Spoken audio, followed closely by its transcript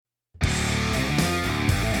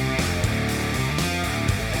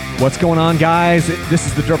What's going on, guys? This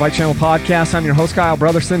is the Dirt Bike Channel podcast. I'm your host, Kyle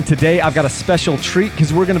Brotherson. Today, I've got a special treat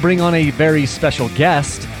because we're going to bring on a very special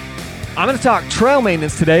guest. I'm going to talk trail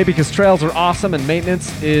maintenance today because trails are awesome and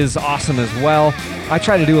maintenance is awesome as well. I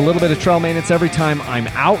try to do a little bit of trail maintenance every time I'm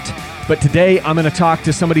out, but today I'm going to talk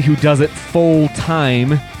to somebody who does it full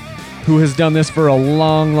time, who has done this for a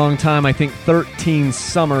long, long time. I think 13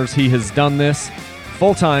 summers he has done this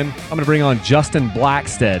full time. I'm going to bring on Justin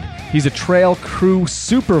Blackstead. He's a trail crew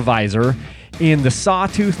supervisor in the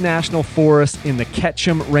Sawtooth National Forest in the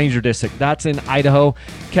Ketchum Ranger District. That's in Idaho.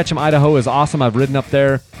 Ketchum, Idaho is awesome. I've ridden up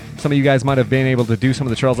there. Some of you guys might have been able to do some of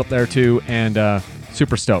the trails up there too, and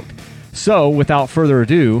super stoked. So without further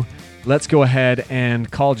ado, let's go ahead and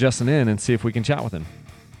call Justin in and see if we can chat with him.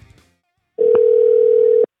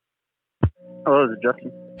 Hello, this is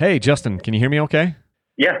Justin. Hey, Justin, can you hear me okay?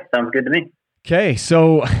 Yeah, sounds good to me. Okay,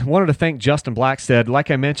 so I wanted to thank Justin Blackstead.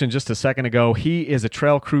 Like I mentioned just a second ago, he is a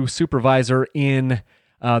trail crew supervisor in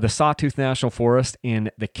the Sawtooth National Forest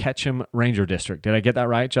in the Ketchum Ranger District. Did I get that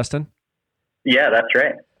right, Justin? Yeah, that's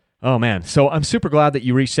right. Oh, man. So I'm super glad that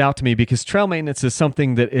you reached out to me because trail maintenance is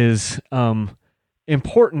something that is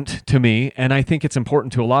important to me, and I think it's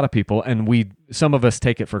important to a lot of people, and some of us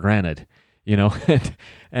take it for granted. You know,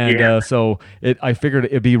 so I figured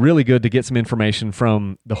it'd be really good to get some information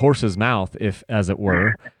from the horse's mouth, as it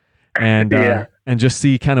were, and just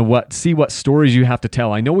see what stories you have to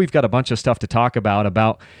tell. I know we've got a bunch of stuff to talk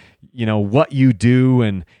about what you do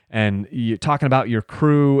and you're talking about your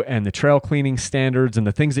crew and the trail cleaning standards and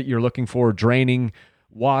the things that you're looking for, draining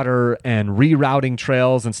water and rerouting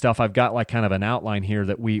trails and stuff. I've got like kind of an outline here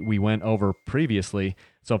that we went over previously.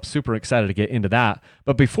 So I'm super excited to get into that.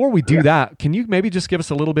 But before we do that, can you maybe just give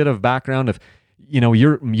us a little bit of background of,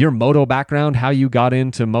 your moto background, how you got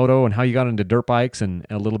into moto and how you got into dirt bikes and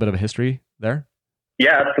a little bit of a history there?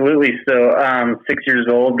 Yeah, absolutely. So 6 years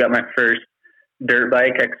old, got my first dirt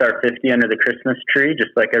bike, XR50 under the Christmas tree,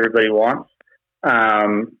 just like everybody wants.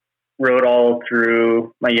 Rode all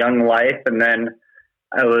through my young life. And then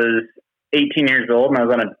I was 18 years old and I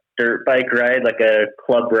was on a dirt bike ride, like a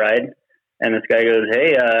club ride. And this guy goes,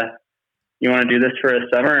 "Hey, you want to do this for a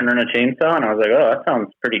summer and run a chainsaw?" And I was like, "Oh, that sounds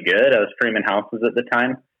pretty good." I was framing houses at the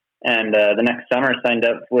time. And the next summer I signed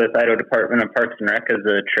up with Idaho Department of Parks and Rec as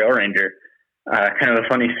a trail ranger. Kind of a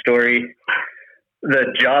funny story. The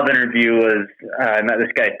job interview was, I met this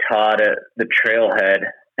guy, Todd, at the trailhead,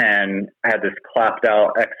 and I had this clapped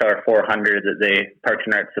out XR400 that Parks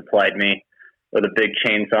and Rec supplied me with a big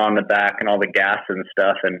chainsaw on the back and all the gas and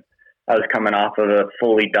stuff. And I was coming off of a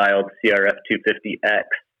fully dialed CRF 250X.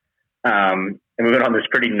 And we went on this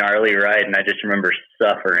pretty gnarly ride, and I just remember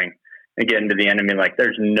suffering and getting to the end of me like,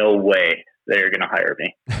 there's no way they're going to hire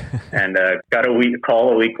me. And got a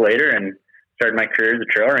call a week later and started my career as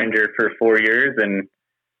a trail ranger for 4 years. And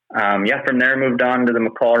from there moved on to the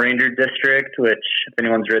McCall Ranger District, which if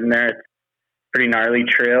anyone's ridden there, it's pretty gnarly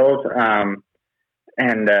trails.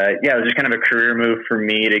 It was just kind of a career move for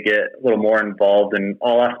me to get a little more involved in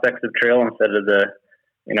all aspects of trail instead of the,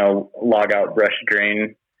 log out, brush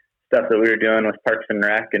drain stuff that we were doing with Parks and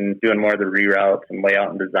Rec and doing more of the reroutes and layout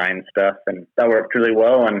and design stuff. And that worked really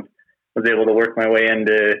well and was able to work my way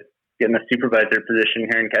into getting a supervisor position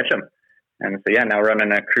here in Ketchum. And so, now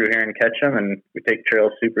running a crew here in Ketchum, and we take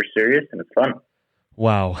trails super serious and it's fun.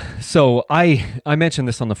 Wow. So I mentioned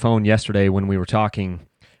this on the phone yesterday when we were talking.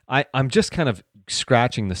 I'm just kind of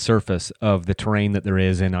scratching the surface of the terrain that there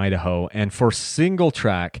is in Idaho. And for single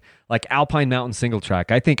track, like Alpine Mountain single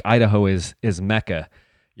track, I think Idaho is Mecca,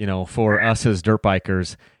 for us as dirt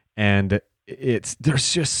bikers. And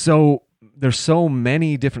there's so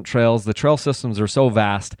many different trails. The trail systems are so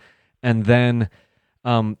vast. And then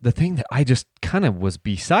the thing that I just kind of was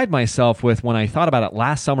beside myself with when I thought about it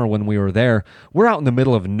last summer when we were there, we're out in the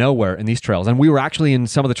middle of nowhere in these trails. And we were actually in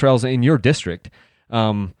some of the trails in your district.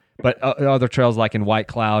 But other trails like in White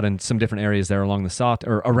Cloud and some different areas there along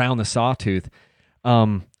around the Sawtooth,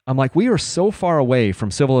 I'm like, we are so far away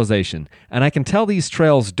from civilization, and I can tell these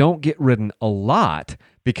trails don't get ridden a lot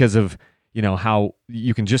because of how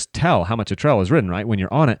you can just tell how much a trail is ridden right when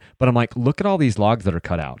you're on it. But I'm like, look at all these logs that are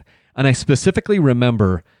cut out, and I specifically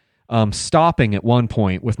remember stopping at one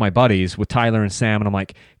point with my buddies, with Tyler and Sam, and I'm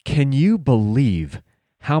like, can you believe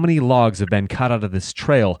how many logs have been cut out of this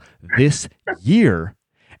trail this year?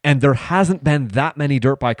 And there hasn't been that many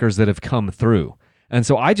dirt bikers that have come through. And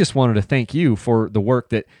so I just wanted to thank you for the work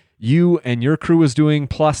that you and your crew is doing,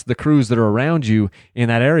 plus the crews that are around you in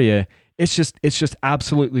that area. It's just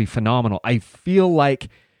absolutely phenomenal. I feel like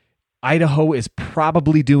Idaho is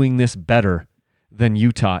probably doing this better than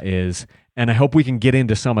Utah is. And I hope we can get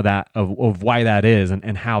into some of that, of why that is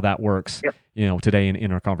and how that works. Yep. today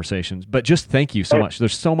in our conversations. But just thank you so much.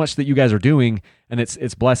 There's so much that you guys are doing, and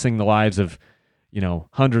it's blessing the lives of,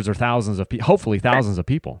 hundreds or thousands of people, hopefully thousands of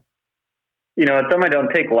people. It's something I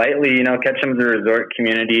don't take lightly. Ketchum's a resort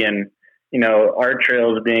community, and, our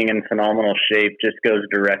trails being in phenomenal shape just goes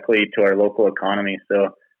directly to our local economy. So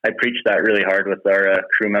I preach that really hard with our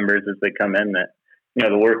crew members as they come in, that,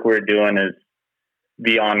 the work we're doing is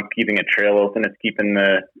beyond keeping a trail open. It's keeping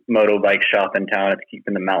the moto bike shop in town. It's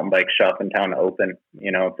keeping the mountain bike shop in town open.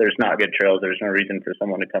 If there's not good trails, there's no reason for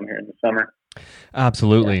someone to come here in the summer.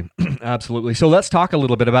 Absolutely. Yeah. Absolutely. So let's talk a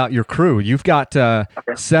little bit about your crew. You've got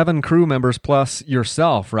 7 crew members plus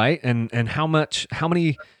yourself, right? And how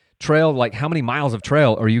many miles of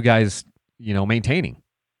trail are you guys, maintaining?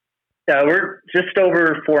 Yeah, we're just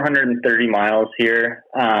over 430 miles here.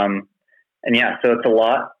 So it's a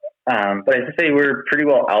lot. But I'd say we're pretty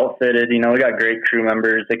well outfitted. We got great crew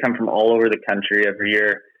members. They come from all over the country every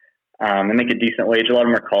year. They make a decent wage. A lot of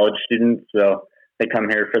them are college students, so they come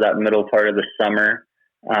here for that middle part of the summer.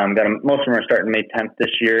 Most of them are starting May 10th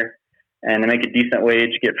this year, and they make a decent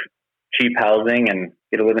wage, get cheap housing, and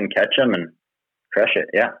get to live in Ketchum and crush it.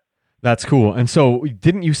 Yeah. That's cool. And so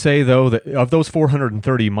didn't you say, though, that of those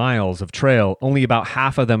 430 miles of trail, only about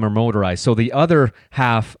half of them are motorized? So the other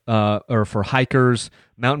half are for hikers,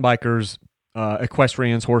 mountain bikers,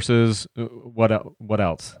 equestrians, horses. What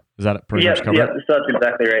else? Is that pretty much covered? Yeah, so that's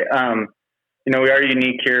exactly right. We are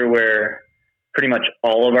unique here where pretty much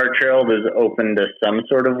all of our trails is open to some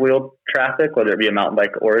sort of wheeled traffic, whether it be a mountain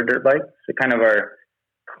bike or a dirt bike. So kind of our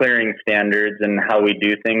clearing standards and how we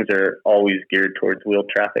do things are always geared towards wheeled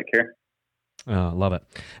traffic here. Love it.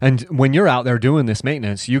 And when you're out there doing this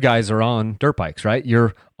maintenance, you guys are on dirt bikes, right?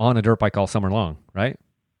 You're on a dirt bike all summer long, right?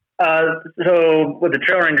 So with the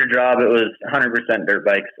trail ranger job, it was 100% dirt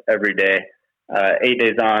bikes every day, 8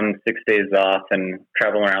 days on, 6 days off, and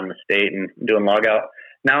traveling around the state and doing log out.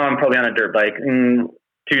 Now I'm probably on a dirt bike 2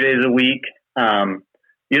 days a week.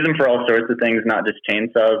 Use them for all sorts of things, not just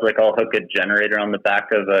chainsaws. Like I'll hook a generator on the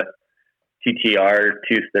back of a TTR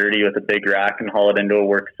 230 with a big rack and haul it into a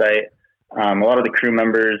work site. A lot of the crew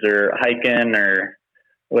members are hiking or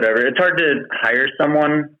whatever. It's hard to hire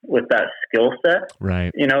someone with that skill set,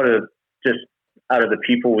 right? To just out of the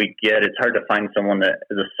people we get, it's hard to find someone that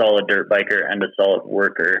is a solid dirt biker and a solid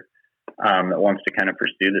worker that wants to kind of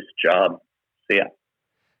pursue this job. So yeah.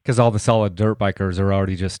 Because all the solid dirt bikers are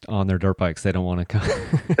already just on their dirt bikes. They don't want to come.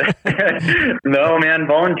 No, man.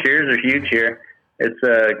 Volunteers are huge here. It's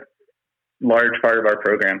a large part of our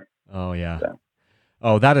program. Oh, yeah.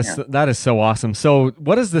 So, that is so awesome. So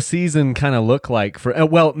what does the season kind of look like for,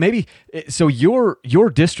 so your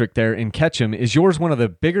district there in Ketchum, is yours one of the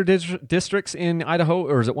bigger districts in Idaho,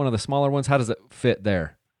 or is it one of the smaller ones? How does it fit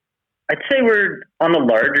there? I'd say we're on the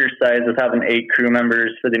larger side with having 8 crew members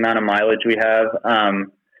for the amount of mileage we have.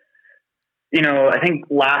 I think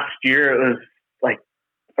last year it was like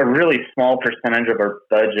a really small percentage of our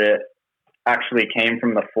budget actually came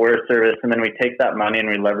from the Forest Service, and then we take that money and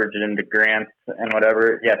we leverage it into grants and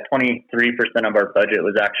whatever. Yeah, 23% of our budget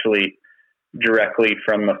was actually directly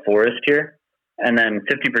from the forest here, and then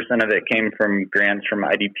 50% of it came from grants from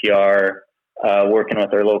IDPR, working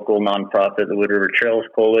with our local nonprofit, the Wood River Trails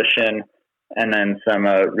Coalition, and then some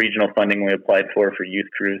regional funding we applied for youth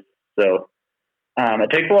crews. So it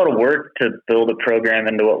takes a lot of work to build a program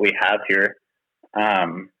into what we have here,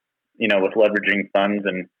 with leveraging funds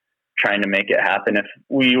and trying to make it happen. If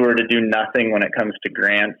we were to do nothing when it comes to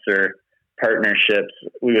grants or partnerships,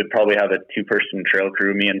 we would probably have a 2-person trail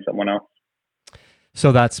crew, me and someone else.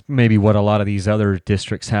 So that's maybe what a lot of these other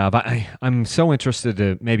districts have. I'm so interested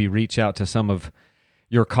to maybe reach out to some of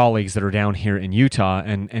your colleagues that are down here in Utah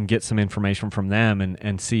and get some information from them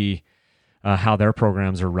and see how their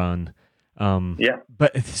programs are run.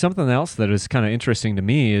 But something else that is kind of interesting to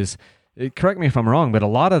me is, correct me if I'm wrong, but a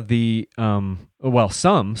lot of the, some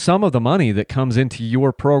of the money that comes into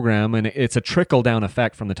your program, and it's a trickle down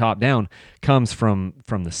effect from the top down, comes from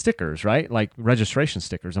the stickers, right? Like registration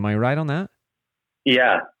stickers. Am I right on that?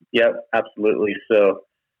 Yeah. Yep. Absolutely. So,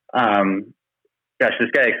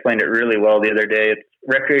 this guy explained it really well the other day. It's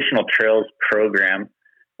Recreational Trails Program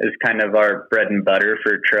is kind of our bread and butter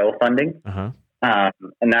for trail funding. Uh-huh.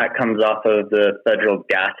 And that comes off of the federal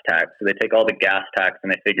gas tax. So they take all the gas tax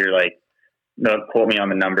and they figure, don't quote me on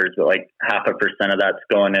the numbers, but 0.5% of that's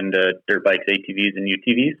going into dirt bikes, ATVs, and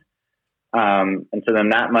UTVs. And so then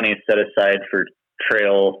that money is set aside for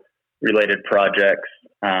trail related projects,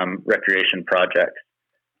 recreation projects.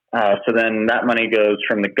 So then that money goes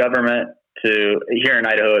from the government to, here in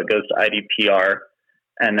Idaho, it goes to IDPR.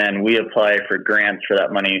 And then we apply for grants for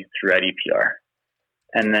that money through IDPR.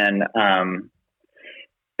 And then,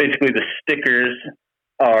 basically the stickers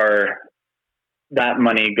are, that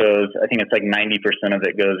money goes, I think it's like 90% of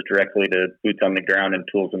it goes directly to boots on the ground and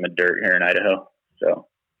tools in the dirt here in Idaho. So,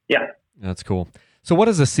 yeah. That's cool. So what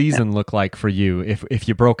does a season look like for you if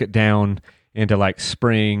you broke it down into like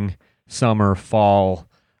spring, summer, fall?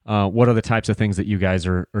 What are the types of things that you guys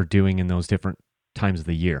are doing in those different times of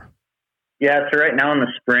the year? Yeah, so right now in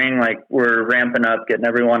the spring, like we're ramping up, getting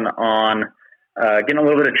everyone on, getting a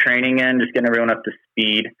little bit of training in, just getting everyone up to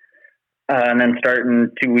speed. And then starting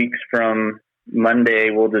 2 weeks from Monday,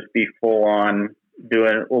 we'll just be full on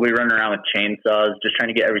we'll be running around with chainsaws, just trying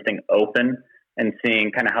to get everything open and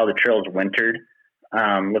seeing kind of how the trail's wintered.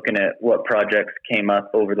 Looking at what projects came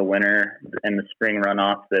up over the winter and the spring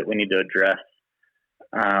runoff that we need to address.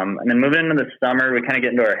 And then moving into the summer, we kind of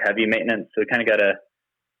get into our heavy maintenance. So we kind of got a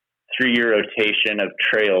 3-year rotation of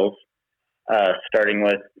trails, starting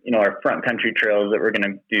with, our front country trails that we're going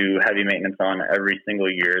to do heavy maintenance on every single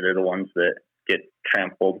year. They're the ones that get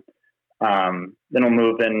trampled. Then we'll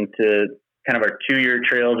move into kind of our 2-year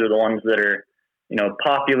trails, are the ones that are,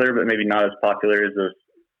 popular, but maybe not as popular as those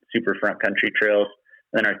super front country trails.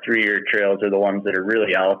 Then our 3-year trails are the ones that are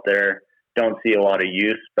really out there, don't see a lot of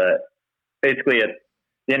use, but basically at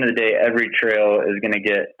the end of the day, every trail is going to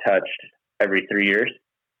get touched every 3 years.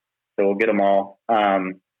 So we'll get them all.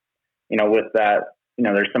 With that,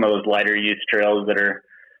 there's some of those lighter use trails that are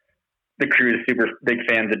the crew is super big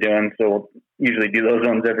fans of doing. So we'll usually do those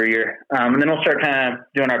ones every year. And then we'll start kind of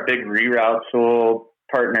doing our big reroutes. So we'll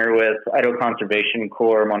partner with Idaho Conservation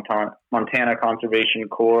Corps, Montana Conservation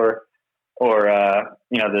Corps, or,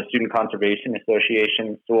 the Student Conservation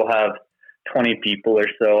Association. So we'll have 20 people or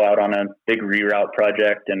so out on a big reroute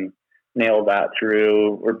project and nail that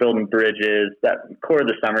through. We're building bridges. That core of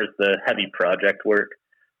the summer is the heavy project work.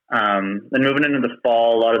 Then moving into the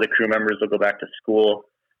fall, a lot of the crew members will go back to school.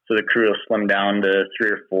 So the crew will slim down to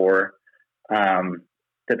 3 or 4,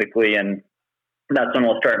 typically. And that's when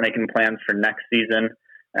we'll start making plans for next season.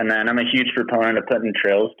 And then I'm a huge proponent of putting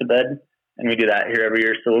trails to bed. And we do that here every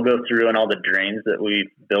year. So we'll go through and all the drains that we've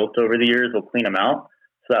built over the years, we'll clean them out.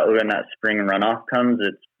 So that when that spring runoff comes,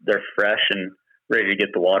 they're fresh and ready to get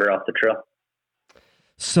the water off the trail.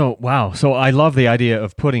 So, wow. So I love the idea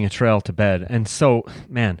of putting a trail to bed. And so,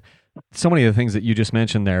 man, so many of the things that you just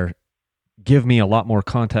mentioned there give me a lot more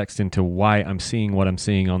context into why I'm seeing what I'm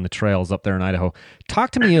seeing on the trails up there in Idaho.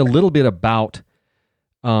 Talk to me a little bit about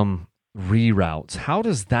reroutes. How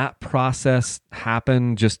does that process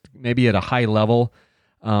happen, just maybe at a high level?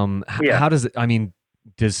 How does it,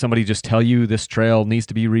 does somebody just tell you this trail needs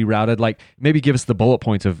to be rerouted? Like, maybe give us the bullet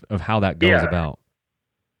points of how that goes about.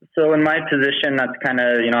 So in my position, that's kind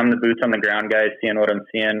of, I'm the boots on the ground guy, seeing what I'm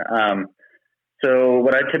seeing. So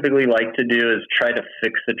what I typically like to do is try to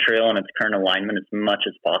fix the trail in its current alignment as much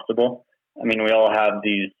as possible. We all have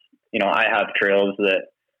these, I have trails that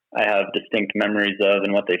I have distinct memories of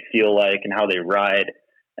and what they feel like and how they ride.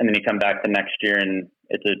 And then you come back the next year and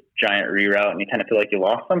it's a giant reroute and you kind of feel like you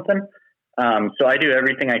lost something. So I do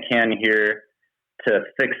everything I can here to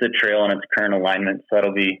fix the trail in its current alignment. So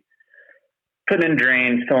that'll be putting in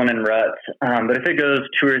drains, filling in ruts. But if it goes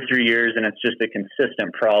 2 or 3 years and it's just a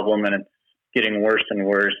consistent problem and it's getting worse and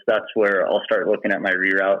worse, that's where I'll start looking at my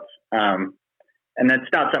reroutes. And that's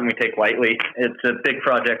not something we take lightly. It's a big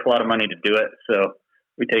project, a lot of money to do it. So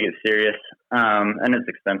we take it serious. And it's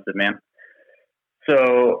expensive, man.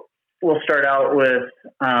 So we'll start out with,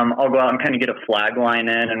 I'll go out and kind of get a flag line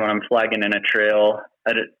in. And when I'm flagging in a trail,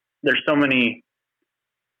 there's so many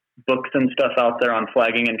books and stuff out there on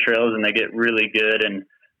flagging and trails and they get really good.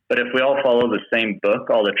 But if we all follow the same book,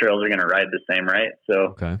 all the trails are going to ride the same, right?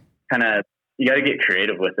 So kind of, you got to get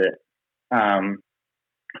creative with it.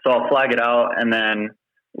 So I'll flag it out and then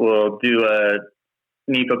we'll do a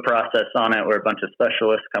NEPA process on it where a bunch of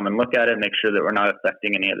specialists come and look at it, make sure that we're not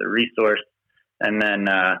affecting any other resource, and then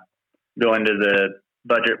go into the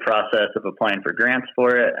budget process of applying for grants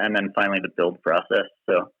for it, and then finally the build process.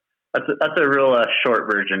 So that's a real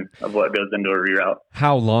short version of what goes into a reroute.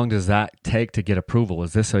 How long does that take to get approval?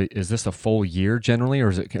 Is this a full year generally,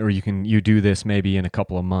 or you do this maybe in a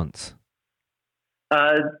couple of months?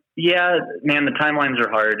 Yeah, man, the timelines are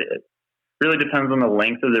hard. It really depends on the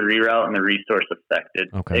length of the reroute and the resource affected.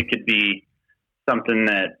 Okay. It could be something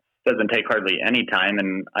that doesn't take hardly any time,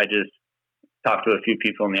 and I just talked to a few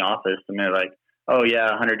people in the office, and they're like, "Oh yeah,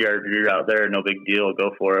 100-yard reroute there, no big deal,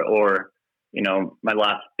 go for it." Or, my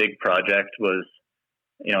last big project was,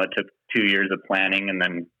 it took 2 years of planning and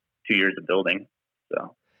then 2 years of building.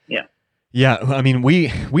 So, yeah. Yeah,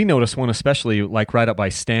 we noticed one especially like right up by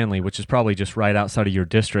Stanley, which is probably just right outside of your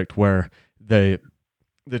district, where the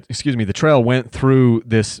the trail went through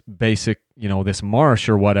this basic, this marsh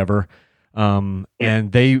or whatever. And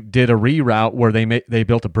they did a reroute where they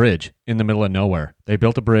built a bridge in the middle of nowhere. They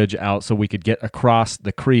built a bridge out so we could get across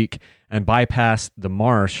the creek and bypass the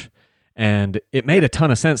marsh. And it made a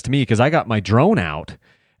ton of sense to me because I got my drone out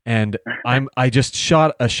and I just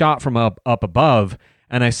shot a shot from up above,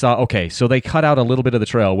 and I saw, okay, so they cut out a little bit of the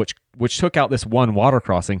trail, which took out this one water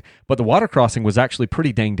crossing, but the water crossing was actually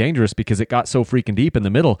pretty dang dangerous because it got so freaking deep in the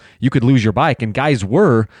middle, you could lose your bike, and guys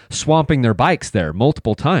were swamping their bikes there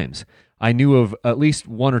multiple times. I knew of at least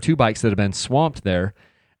one or two bikes that had been swamped there,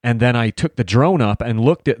 and then I took the drone up and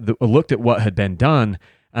looked at what had been done,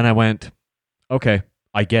 and I went, okay,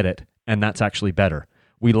 I get it, and that's actually better.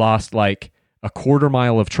 We lost like a quarter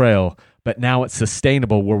mile of trail, but now it's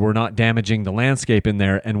sustainable where we're not damaging the landscape in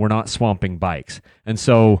there and we're not swamping bikes. And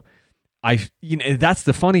so that's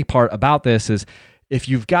the funny part about this is if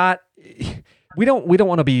you've got, we don't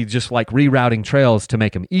want to be just like rerouting trails to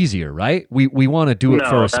make them easier, right? We want to do it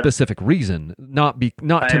for a specific reason, not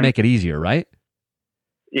to make it easier, right?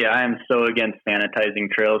 Yeah, I am so against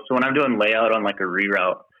sanitizing trails. So when I'm doing layout on like a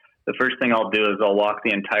reroute, the first thing I'll do is I'll walk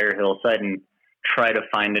the entire hillside and try to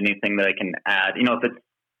find anything that I can add. If it's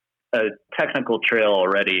a technical trail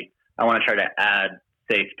already, I want to try to add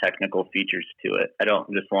safe technical features to it. I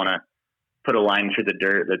don't just want to put a line through the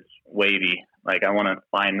dirt that's wavy. Like I want to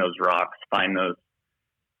find those rocks, find those,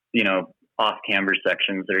 off camber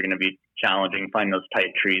sections that are going to be challenging, find those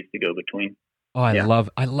tight trees to go between. Oh,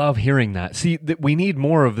 I love hearing that. See, we need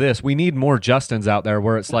more of this. We need more Justins out there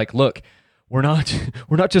where it's like, look, we're not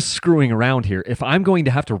just screwing around here. If I'm going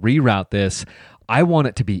to have to reroute this, I want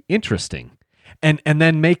it to be interesting. And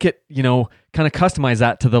then make it, kind of customize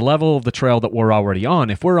that to the level of the trail that we're already on.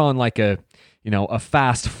 If we're on like a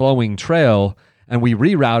fast flowing trail and we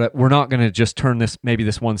reroute it, we're not going to just turn this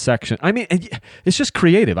one section. I mean, it's just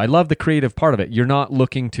creative. I love the creative part of it. You're not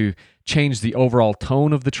looking to change the overall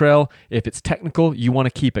tone of the trail. If it's technical, you want to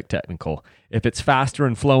keep it technical. If it's faster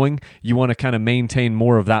and flowing, you want to kind of maintain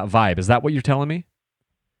more of that vibe. Is that what you're telling me?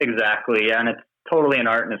 Exactly. Yeah. And it's totally an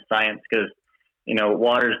art and a science because,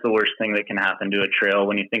 water is the worst thing that can happen to a trail.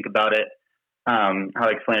 When you think about it, how I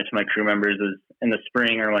explain it to my crew members is in the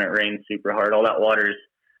spring or when it rains super hard, all that water's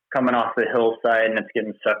coming off the hillside and it's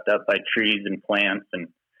getting sucked up by trees and plants and,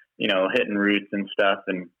 hitting roots and stuff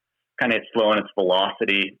and kind of slowing its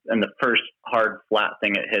velocity. And the first hard flat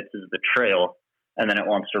thing it hits is the trail. And then it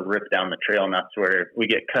wants to rip down the trail. And that's where we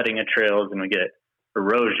get cutting of trails and we get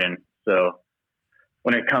erosion. So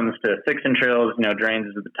when it comes to fixing trails, drains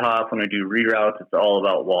is at the top. When we do reroutes, it's all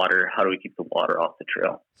about water. How do we keep the water off the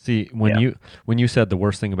trail? See, when you said the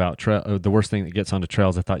worst thing about the worst thing that gets onto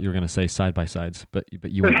trails, I thought you were going to say side by sides, but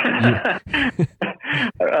you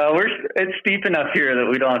it's steep enough here that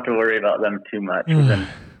we don't have to worry about them too much.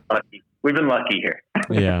 We've been lucky here.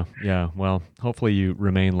 Yeah. Well, hopefully you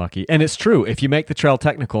remain lucky. And it's true. If you make the trail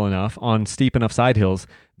technical enough on steep enough side hills,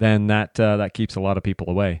 then that keeps a lot of people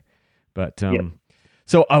away. But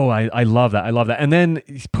So, I love that. I love that. And then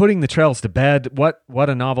putting the trails to bed. What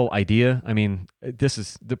a novel idea. I mean,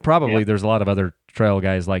 there's a lot of other trail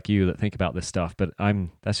guys like you that think about this stuff, but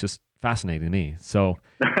that's just fascinating to me. So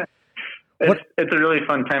it's a really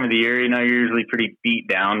fun time of the year. You're usually pretty beat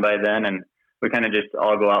down by then, and we kind of just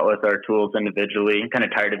all go out with our tools individually. Kind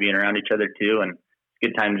of tired of being around each other too, and it's a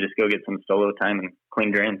good time to just go get some solo time and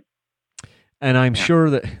clean drains. And I'm sure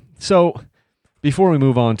that. So before we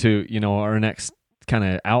move on to our next kind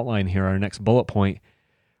of outline here, our next bullet point,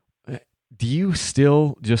 do you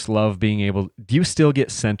still just love do you still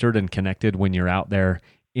get centered and connected when you're out there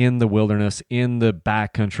in the wilderness, in the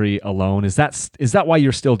backcountry alone? Is that why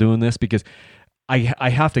you're still doing this? Because I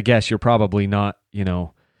have to guess you're probably not,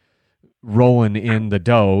 rolling in the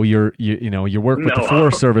dough. You work with the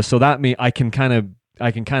Forest Service, so that means I can kind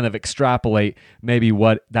of extrapolate maybe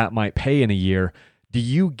what that might pay in a year. Do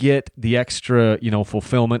you get the extra,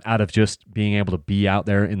 fulfillment out of just being able to be out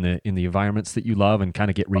there in the environments that you love and kind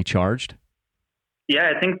of get recharged? Yeah,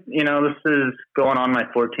 I think, this is going on my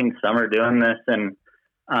 14th summer doing this. And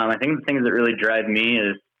I think the things that really drive me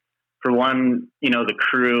is, for one, the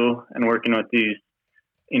crew and working with these,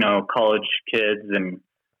 college kids and,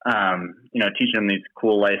 teaching them these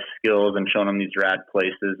cool life skills and showing them these rad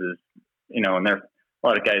places is, and a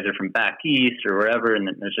lot of guys are from back east or wherever, and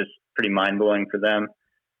it's just pretty mind-blowing for them.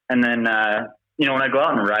 And then, when I go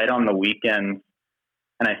out and ride on the weekends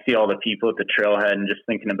and I see all the people at the trailhead and just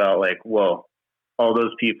thinking about like, whoa, all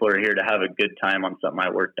those people are here to have a good time on something I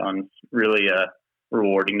worked on. It's really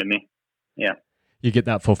rewarding to me. Yeah. You get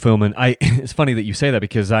that fulfillment. It's funny that you say that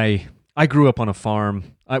because I I grew up on a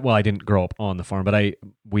farm. I didn't grow up on the farm, but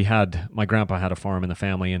my grandpa had a farm in the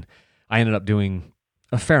family, and I ended up doing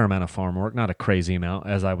a fair amount of farm work, not a crazy amount,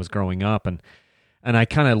 as I was growing up, and I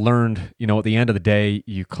kind of learned, at the end of the day,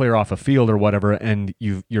 you clear off a field or whatever, and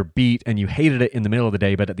you're beat, and you hated it in the middle of the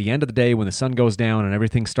day, but at the end of the day, when the sun goes down and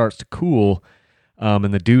everything starts to cool,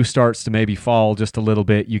 and the dew starts to maybe fall just a little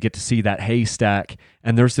bit, you get to see that haystack,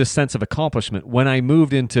 and there's this sense of accomplishment. When I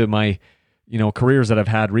moved into my, careers that I've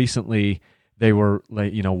had recently, they were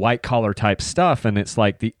like, white collar type stuff, and it's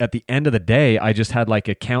like at the end of the day, I just had like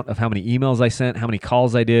a count of how many emails I sent, how many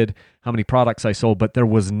calls I did, how many products I sold, but there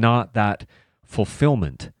was not that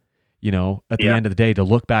fulfillment, at the end of the day to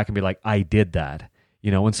look back and be like, I did that,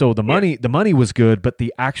 and so the money was good, but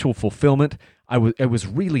the actual fulfillment, it was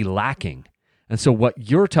really lacking. And so what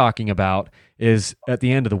you're talking about is at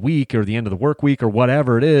the end of the week or the end of the work week or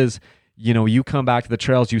whatever it is, you come back to the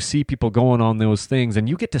trails, you see people going on those things, and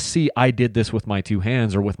you get to see, I did this with my two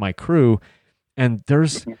hands or with my crew. And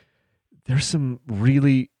there's some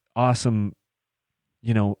really awesome,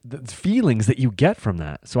 the feelings that you get from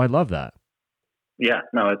that. So I love that. Yeah,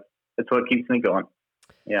 no, it's what keeps me going.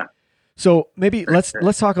 Yeah. So maybe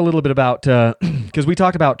let's talk a little bit about, because we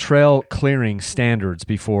talked about trail clearing standards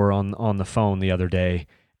before on the phone the other day,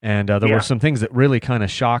 and there were some things that really kind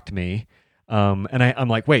of shocked me. And I'm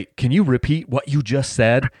like, wait, can you repeat what you just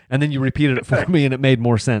said? And then you repeated it for me, and it made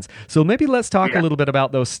more sense. So maybe let's talk a little bit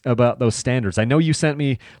about those standards. I know you sent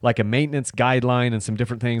me like a maintenance guideline and some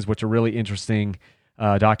different things, which are really interesting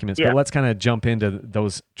documents. But let's kind of jump into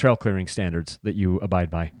those trail clearing standards that you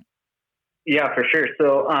abide by. Yeah, for sure.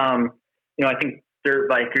 So, I think dirt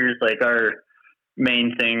bikers, like our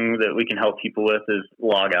main thing that we can help people with is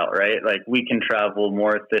log out, right? Like we can travel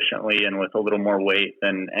more efficiently and with a little more weight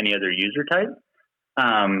than any other user type.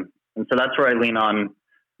 And so that's where I lean on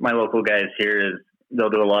my local guys here is they'll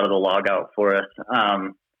do a lot of the log out for us.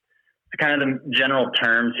 Kind of the general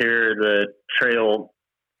terms here, the trail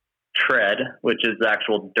tread, which is the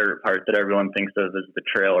actual dirt part that everyone thinks of as the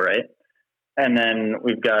trail, right? And then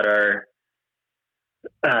we've got our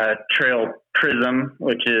trail prism,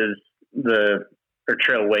 which is or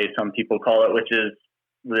trail way, some people call it, which is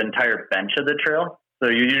the entire bench of the trail. So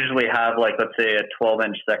you usually have like, let's say a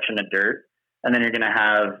 12-inch section of dirt, and then you're going to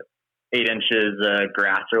have 8 inches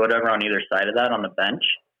grass or whatever on either side of that on the bench.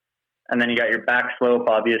 And then you got your back slope,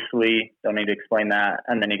 obviously, don't need to explain that.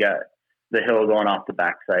 And then you got the hill going off the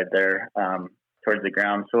backside there towards the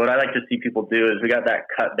ground. So what I like to see people do is we got that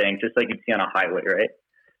cut bank, just like you'd see on a highway, right?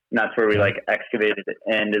 And that's where we like excavated the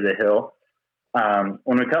end of the hill.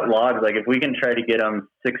 When we cut logs, like if we can try to get them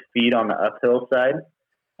 6 feet on the uphill side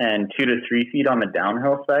and 2 to 3 feet on the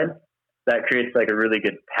downhill side, that creates like a really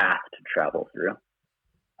good path to travel through.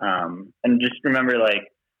 And just remember,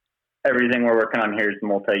 like everything we're working on here is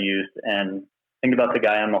multi-use, and think about the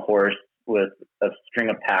guy on the horse with a string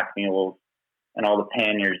of pack mules and all the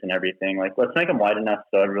panniers and everything. Like let's make them wide enough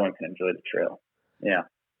so everyone can enjoy the trail. Yeah.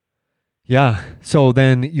 Yeah. So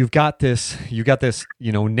then you've got this,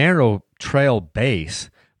 narrow trail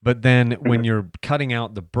base, but then when you're cutting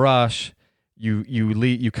out the brush,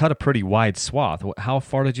 you cut a pretty wide swath. How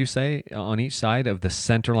far did you say on each side of the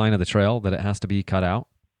center line of the trail that it has to be cut out?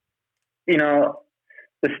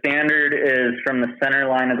 The standard is from the center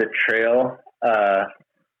line of the trail,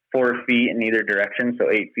 4 feet in either direction,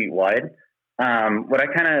 so 8 feet wide.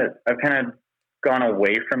 I've kind of gone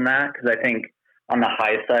away from that because I think on the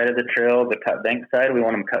high side of the trail, the cut bank side, we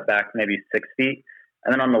want them cut back maybe 6 feet.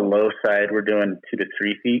 And then on the low side, we're doing 2 to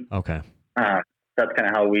 3 feet. Okay. That's kind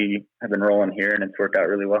of how we have been rolling here, and it's worked out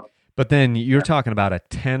really well. But then you're talking about a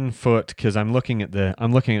 10-foot, because I'm looking at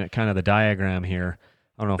kind of the diagram here.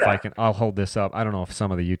 I don't know if I'll hold this up. I don't know if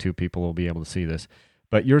some of the YouTube people will be able to see this,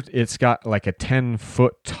 but it's got like a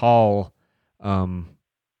 10-foot tall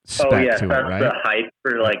spec to it, right? That's the height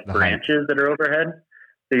for like the branches that are overhead.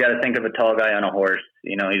 So you got to think of a tall guy on a horse.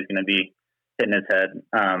 He's going to be hitting his head.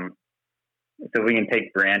 So we can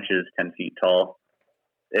take branches 10 feet tall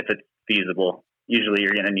if it's feasible. Usually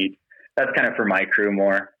you're going to need, that's kind of for my crew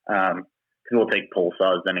more, because we'll take pole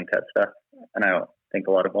saws then and cut stuff. And I don't think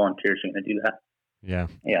a lot of volunteers are going to do that. Yeah.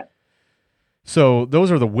 Yeah. So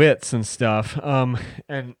those are the widths and stuff.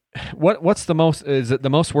 And what's the most, is it the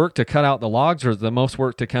most work to cut out the logs, or is it the most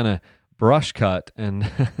work to kind of brush cut and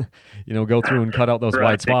go through and cut out those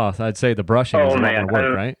wide swaths? I'd say the brushing is a lot more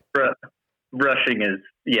work, right? Brushing is,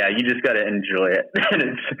 you just got to enjoy it.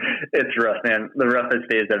 It's rough, man. The roughest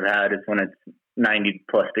days I've had is when it's 90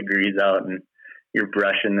 plus degrees out and you're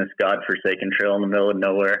brushing this godforsaken trail in the middle of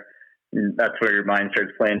nowhere. that's where your mind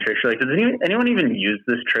starts playing tricks. You're like, does anyone even use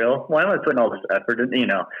this trail? Why am I putting all this effort in?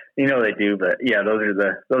 They do, but yeah, those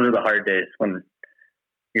are the hard days when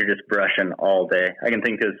you're just brushing all day. I can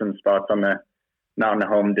think of some spots on the Mountain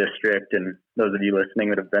Home District, and those of you listening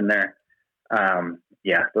that have been there,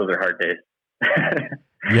 yeah, those are hard days.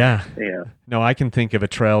 Yeah. Yeah. No, I can think of a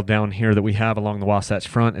trail down here that we have along the Wasatch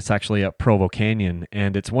Front. It's actually up Provo Canyon,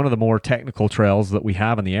 and it's one of the more technical trails that we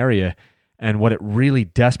have in the area. And what it really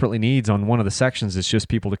desperately needs on one of the sections is just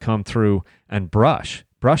people to come through and brush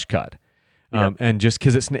cut. Yep. And just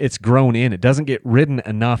because it's grown in, it doesn't get ridden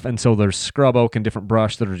enough, and so there's scrub oak and different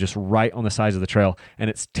brush that are just right on the sides of the trail, and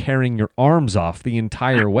it's tearing your arms off the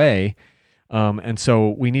entire way. And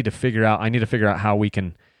so I need to figure out how we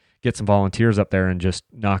can get some volunteers up there and just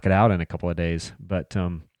knock it out in a couple of days. But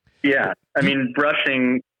yeah, I mean,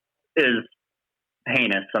 brushing is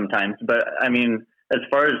heinous sometimes, but I mean, as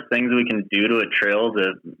far as things we can do to a trail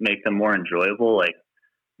to make them more enjoyable, like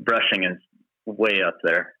brushing is way up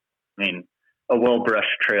there. I mean, a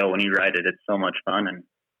well-brushed trail, when you ride it, it's so much fun. And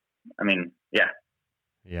I mean, yeah,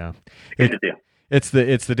 good to do. It's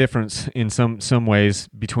the difference in some ways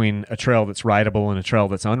between a trail that's rideable and a trail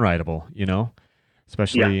that's unrideable,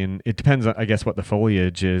 especially in, it depends on, I guess, what the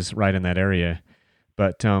foliage is right in that area.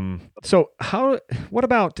 But so what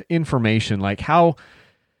about information? Like, how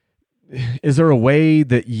is there a way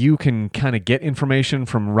that you can kind of get information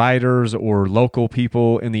from riders or local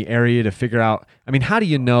people in the area to figure out, I mean, how do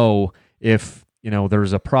you know if,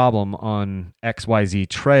 there's a problem on XYZ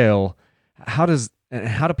trail? How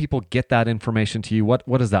do people get that information to you? What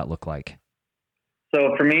does that look like?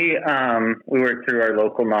 So for me, we work through our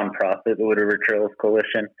local nonprofit, the Wood River Trails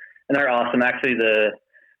Coalition, and they're awesome. Actually, the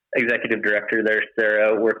executive director there,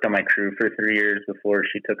 Sarah, worked on my crew for 3 years before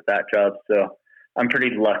she took that job. So I'm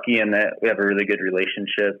pretty lucky in that we have a really good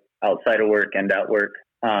relationship outside of work and at work.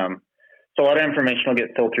 So a lot of information will get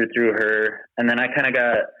filtered through her. And then I kind of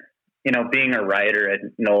got, being a rider, I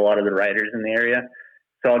know a lot of the riders in the area.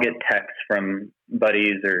 So I'll get texts from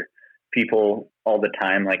buddies or people all the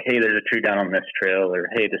time, like, hey, there's a tree down on this trail, or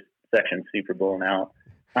hey, this section's super blown out.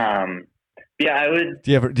 Yeah, I would.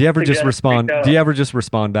 Do you ever just respond? Do you ever just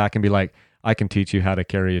respond back and be like, I can teach you how to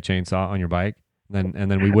carry a chainsaw on your bike? And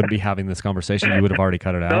then we wouldn't be having this conversation. You would have already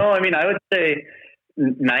cut it out. No, I mean, I would say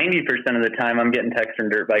 90% of the time I'm getting texts from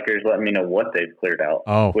dirt bikers letting me know what they've cleared out.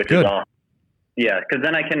 Oh, which good. Is awesome. Yeah, because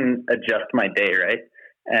then I can adjust my day, right?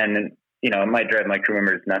 And it might drive my crew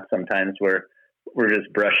members nuts sometimes where we're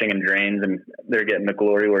just brushing in drains and they're getting the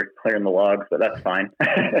glory work clearing the logs, but that's fine.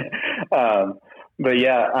 But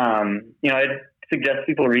yeah, I'd suggest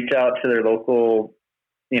people reach out to their local,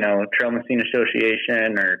 Trail Machine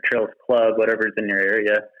Association or Trails Club, whatever's in your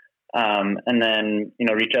area. And then,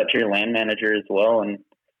 reach out to your land manager as well. And,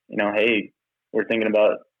 hey, we're thinking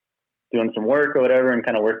about doing some work or whatever, and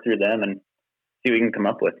kind of work through them and see what we can come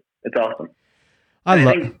up with. It's awesome.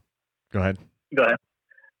 Go ahead.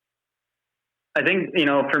 I think,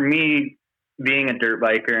 for me, being a dirt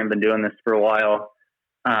biker and been doing this for a while,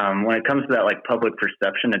 when it comes to that, like, public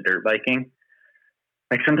perception of dirt biking,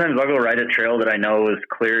 like, sometimes I'll go ride a trail that I know is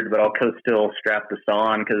cleared, but I'll still strap the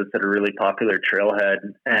saw on because it's at a really popular trailhead.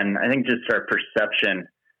 And I think just our perception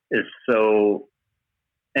is so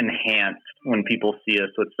enhanced when people see us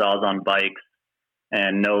with saws on bikes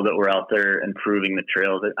and know that we're out there improving the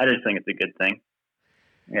trails. I just think it's a good thing.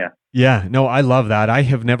 Yeah. Yeah. No, I love that. I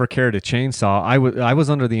have never carried a chainsaw. I was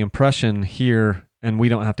under the impression here, and we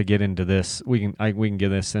don't have to get into this. We can get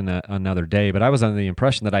this in another day, but I was under the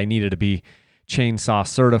impression that I needed to be chainsaw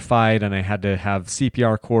certified and I had to have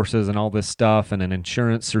CPR courses and all this stuff and an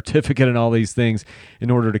insurance certificate and all these things in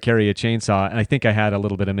order to carry a chainsaw. And I think I had a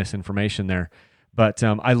little bit of misinformation there, but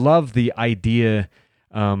I love the idea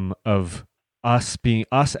of us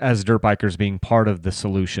as dirt bikers being part of the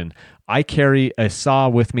solution. I carry a saw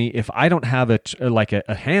with me. If I don't have a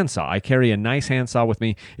handsaw, I carry a nice handsaw with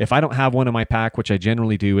me. If I don't have one in my pack, which I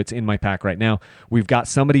generally do, it's in my pack right now. We've got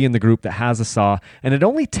somebody in the group that has a saw, and it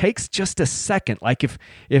only takes just a second. Like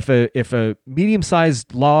if a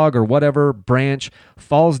medium-sized log or whatever branch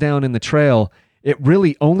falls down in the trail, it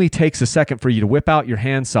really only takes a second for you to whip out your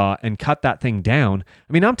handsaw and cut that thing down.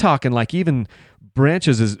 I mean, I'm talking like even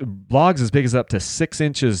logs as big as up to 6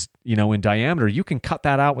 inches, in diameter. You can cut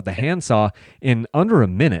that out with a handsaw in under a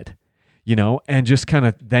minute, and just kind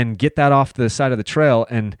of then get that off to the side of the trail,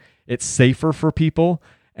 and it's safer for people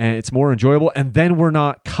and it's more enjoyable. And then we're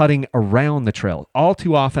not cutting around the trail all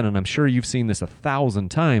too often. And I'm sure you've seen this 1,000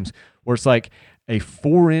 times where it's like a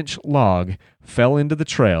 4-inch log fell into the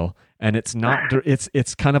trail and it's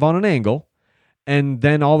kind of on an angle. And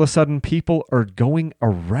then all of a sudden people are going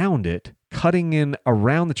around it cutting in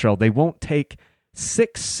around the trail. They won't take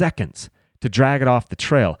 6 seconds to drag it off the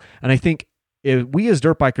trail. And I think we as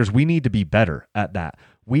dirt bikers, we need to be better at that.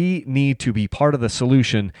 We need to be part of the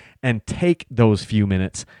solution and take those few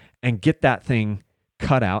minutes and get that thing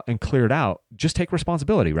cut out and cleared out. Just take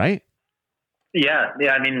responsibility, right? Yeah.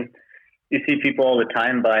 I mean, you see people all the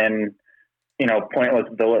time buying, pointless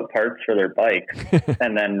billet parts for their bike,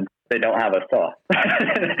 and then they don't have a saw.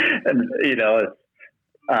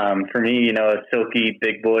 And, for me, a Silky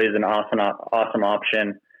Big Boy is an awesome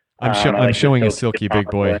option. I'm showing a Silky Big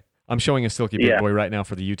Boy. I'm showing a Silky Big Boy right now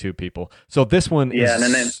for the YouTube people. So this one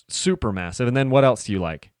is super massive. And then what else do you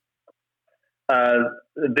like?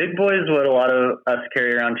 The Big Boy is what a lot of us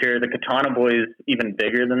carry around here. The Katana Boy is even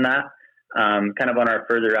bigger than that. Kind of on our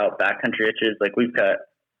further out backcountry itches, like we've got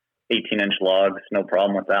 18-inch logs, no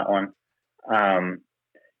problem with that one.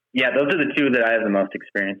 Those are the two that I have the most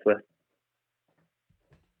experience with.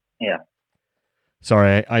 Yeah.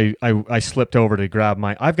 Sorry, I slipped over to grab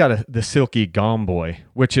I've got the Silky Gom Boy,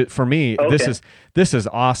 which for me, this is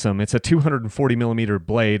awesome. It's a 240 millimeter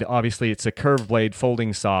blade. Obviously, it's a curved blade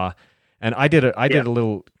folding saw. And I did a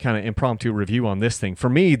little kind of impromptu review on this thing. For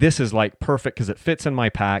me, this is like perfect because it fits in my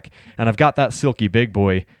pack, and I've got that Silky Big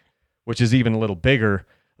Boy, which is even a little bigger.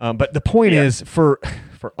 But the point is, for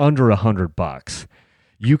under $100,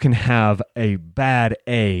 you can have a bad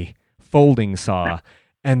A folding saw,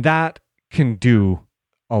 and that can do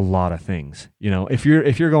a lot of things. If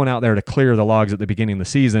you're going out there to clear the logs at the beginning of the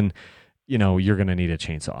season, you're going to need a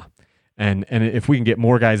chainsaw. And if we can get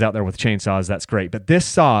more guys out there with chainsaws, that's great. But this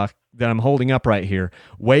saw that I'm holding up right here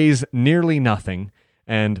weighs nearly nothing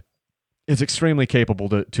and is extremely capable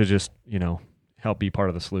to just, help be part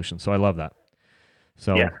of the solution. So I love that.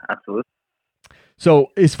 So yeah, absolutely. So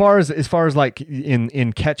as far as like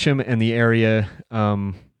in Ketchum and the area,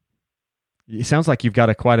 it sounds like you've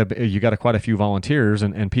got quite a few volunteers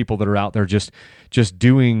and people that are out there just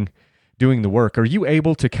doing the work. Are you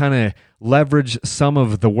able to kind of leverage some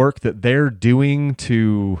of the work that they're doing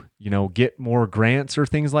to, get more grants or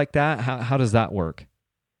things like that? How does that work?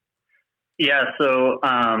 Yeah. So,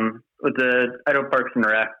 with the Idaho Parks and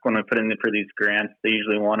Rec, when we put in for these grants, they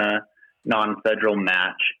usually want a non-federal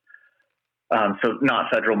match. So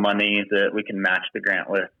not federal money that we can match the grant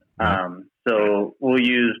with. So we'll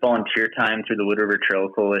use volunteer time through the Wood River Trail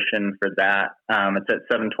Coalition for that. It's at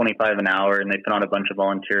 $7.25 an hour, and they put on a bunch of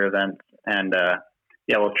volunteer events. And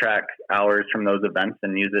we'll track hours from those events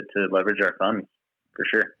and use it to leverage our funds for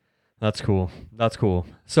sure. That's cool.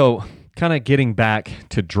 So kind of getting back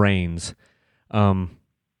to drains,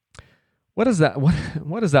 what does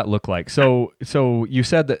that look like? So you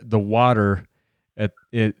said that the water,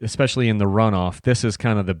 especially in the runoff, this is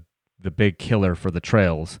kind of the big killer for the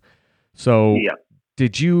trails. So do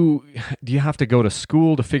you have to go to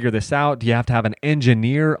school to figure this out? Do you have to have an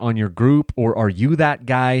engineer on your group, or are you that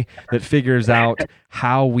guy that figures out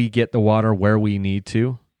how we get the water where we need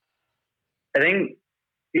to? I think,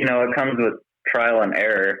 it comes with trial and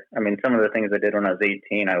error. I mean, some of the things I did when I was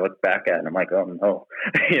 18, I look back at and I'm like, oh no.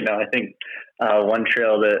 I think one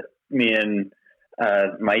trail that me and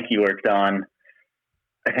Mikey worked on,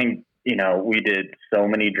 I think, we did so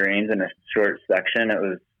many drains in a short section. It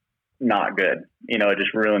was not good. It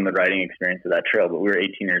just ruined the riding experience of that trail. But we were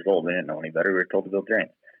 18 years old. We didn't know any better. We were told to build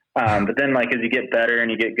drains. But then, as you get better and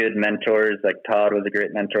you get good mentors, like Todd was a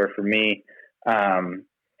great mentor for me,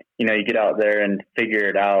 you get out there and figure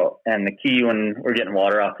it out. And the key when we're getting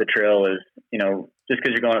water off the trail is, just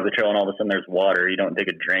because you're going up the trail and all of a sudden there's water, you don't dig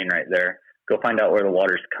a drain right there. Go find out where the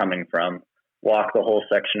water's coming from. Walk the whole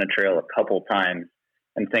section of trail a couple times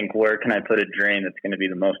and think, where can I put a drain that's going to be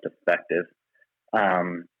the most effective?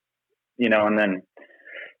 And then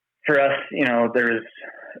for us, there's,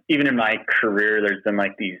 even in my career, there's been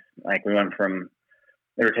these, we went from,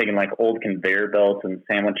 they were taking old conveyor belts and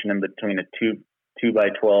sandwiching them between a two by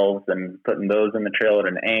 12s and putting those in the trail at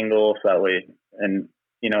an angle. So that way, and,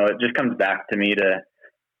 it just comes back to me to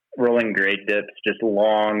rolling grade dips, just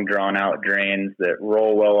long drawn out drains that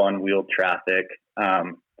roll well on wheeled traffic.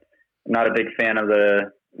 I'm not a big fan of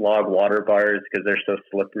the log water bars because they're so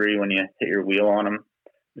slippery when you hit your wheel on them.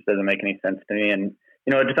 It doesn't make any sense to me. And,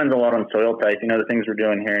 it depends a lot on soil type. The things we're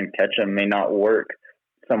doing here in Ketchum may not work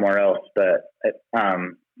somewhere else, but,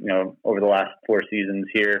 over the last 5 seasons,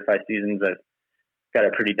 I've got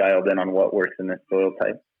it pretty dialed in on what works in this soil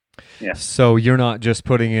type. Yeah. So you're not just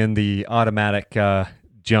putting in the automatic,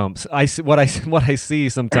 jumps. What I see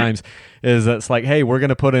sometimes is it's like, hey, we're going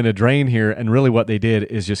to put in a drain here. And really what they did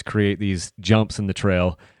is just create these jumps in the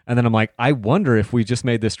trail. And then I'm like, I wonder if we just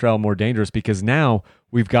made this trail more dangerous because now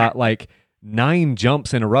we've got 9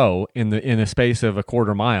 jumps in a row in a space of a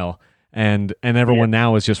quarter mile. and everyone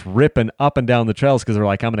now is just ripping up and down the trails because they're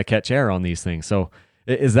like, I'm going to catch air on these things. So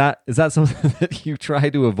is that something that you try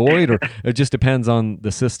to avoid, or it just depends on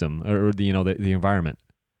the system or the the environment?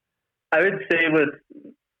 I would say with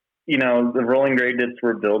the rolling grade dips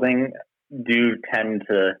we're building do tend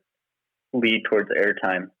to lead towards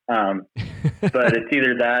airtime. But it's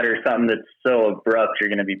either that or something that's so abrupt you're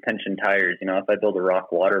going to be pinching tires. If I build a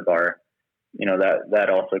rock water bar, that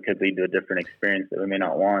also could lead to a different experience that we may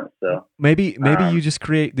not want. So maybe you just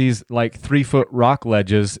create these like 3-foot rock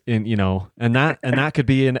ledges and that could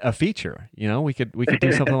be a feature. We could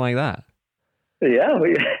do something like that. Yeah,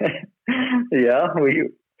 we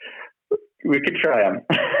could try them.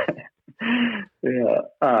 Yeah.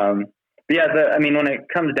 When it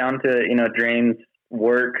comes down to, drains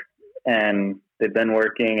work, and they've been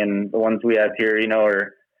working, and the ones we have here,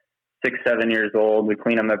 are 6-7 years old. We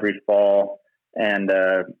clean them every fall, and,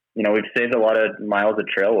 we've saved a lot of miles of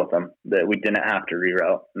trail with them that we didn't have to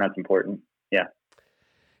reroute, and that's important. Yeah.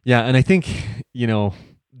 Yeah. And I think,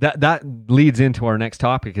 that leads into our next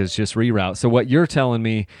topic, is just reroute. So what you're telling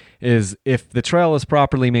me is if the trail is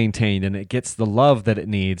properly maintained and it gets the love that it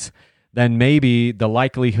needs, then maybe the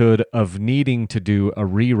likelihood of needing to do a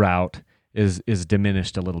reroute is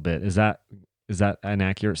diminished a little bit. Is that an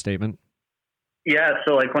accurate statement? Yeah.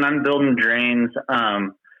 So like when I'm building drains,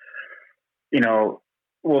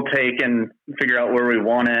 we'll take and figure out where we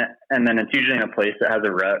want it. And then it's usually in a place that has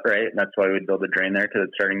a rut, right? And that's why we build a drain there, because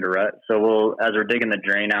it's starting to rut. So as we're digging the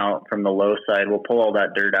drain out from the low side, we'll pull all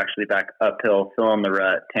that dirt actually back uphill, fill in the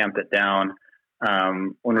rut, tamp it down.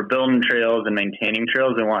 When we're building trails and maintaining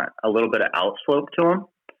trails, we want a little bit of outslope to them.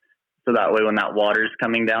 So that way, when that water's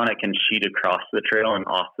coming down, it can sheet across the trail and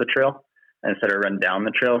off the trail instead of run down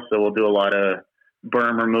the trail. So we'll do a lot of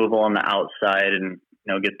berm removal on the outside and,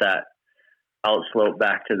 get that outslope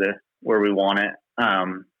back to where we want it.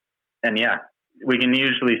 And yeah, we can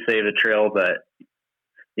usually save a trail, but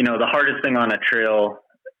the hardest thing on a trail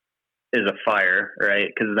is a fire, right?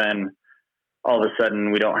 Because then all of a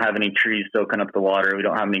sudden we don't have any trees soaking up the water. We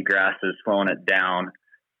don't have any grasses flowing it down.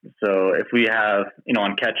 So if we have,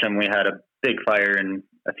 on Ketchum, we had a big fire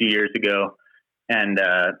a few years ago, and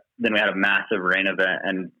then we had a massive rain event,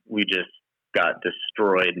 and we just got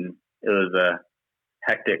destroyed, and it was a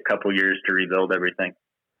hectic couple years to rebuild everything.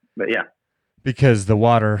 But yeah. Because the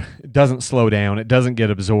water doesn't slow down. It doesn't get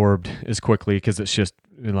absorbed as quickly because it's just,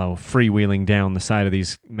 freewheeling down the side of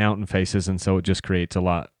these mountain faces. And so it just creates a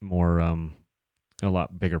lot more, a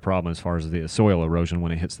lot bigger problem as far as the soil erosion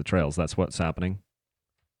when it hits the trails. That's what's happening.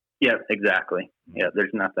 Yeah, exactly. Yeah.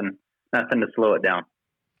 There's nothing to slow it down.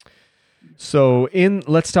 So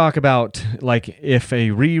let's talk about like if a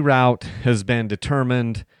reroute has been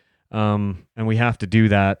determined, and we have to do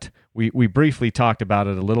that. We briefly talked about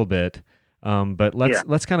it a little bit. But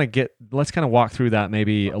let's kind of walk through that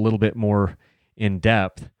maybe a little bit more in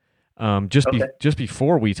depth. Just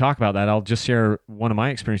before we talk about that, I'll just share one of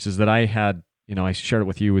my experiences that I had. I shared it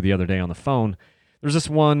with you the other day on the phone. There's this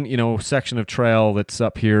one, section of trail that's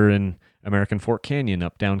up here in American Fork Canyon,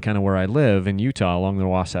 up down kind of where I live in Utah along the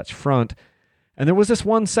Wasatch Front. And there was this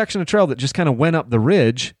one section of trail that just kind of went up the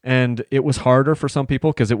ridge, and it was harder for some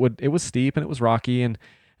people because it was steep and it was rocky, and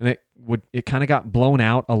it kind of got blown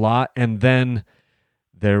out a lot. And then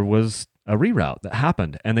there was a reroute that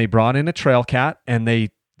happened, and they brought in a trail cat, and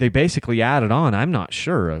they basically added on, I'm not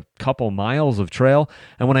sure, a couple miles of trail.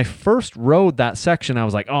 And when I first rode that section, I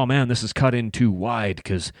was like, oh man, this is cut in too wide,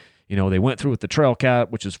 because they went through with the trail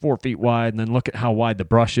cat, which is 4 feet wide, and then look at how wide the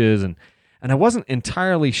brush is, and I wasn't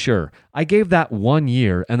entirely sure. I gave that 1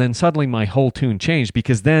 year, and then suddenly my whole tune changed,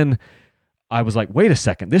 because then I was like, wait a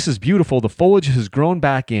second, this is beautiful. The foliage has grown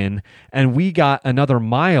back in, and we got another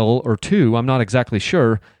mile or two, I'm not exactly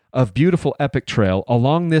sure, of beautiful epic trail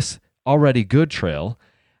along this already good trail.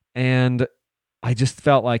 And I just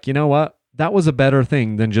felt like, you know what? That was a better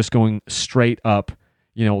thing than just going straight up,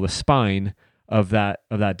 the spine of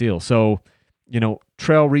that deal. So,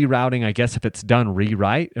 trail rerouting, I guess if it's done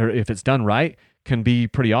right, can be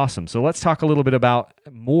pretty awesome. So let's talk a little bit about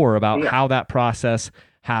how that process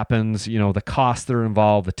happens, the costs that are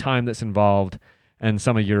involved, the time that's involved, and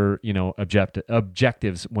some of your,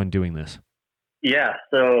 objectives when doing this. Yeah.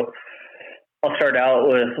 So I'll start out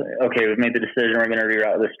with, okay, we've made the decision. We're going to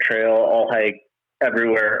reroute this trail. I'll hike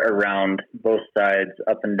everywhere around both sides,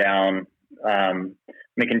 up and down,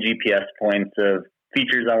 making GPS points of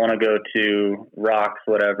features I want to go to, rocks,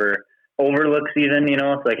 whatever, overlooks even,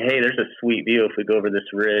 it's like, hey, there's a sweet view if we go over this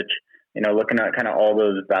ridge, looking at kind of all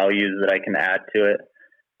those values that I can add to it.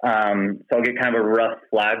 So I'll get kind of a rough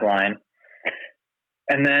flag line.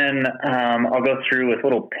 And then I'll go through with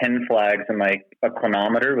little pin flags and like a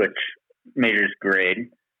clinometer, which measures grade.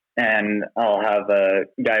 And I'll have a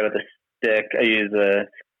guy with a stick. I use a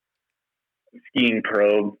skiing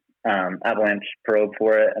probe, avalanche probe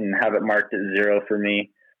for it, and have it marked at 0 for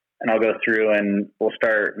me. And I'll go through and we'll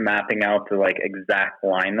start mapping out the like exact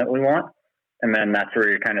line that we want. And then that's where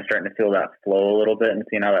you're kind of starting to feel that flow a little bit and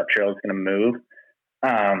seeing how that trail is going to move.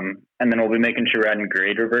 And then we'll be making sure we're adding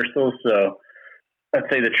grade reversals. So let's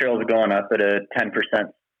say the trail is going up at a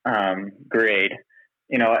 10% grade.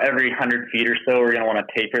 You know, every 100 feet or so, we're going to want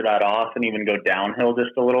to taper that off and even go downhill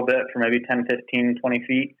just a little bit for maybe 10, 15, 20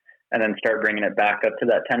 feet. And then start bringing it back up to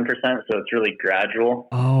that 10%. So it's really gradual.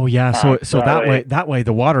 Oh yeah. So that way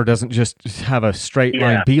the water doesn't just have a straight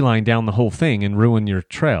line beeline down the whole thing and ruin your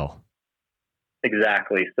trail.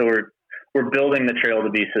 Exactly. So we're building the trail to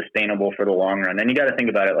be sustainable for the long run. And you got to think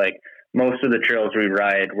about it, like most of the trails we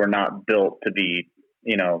ride were not built to be,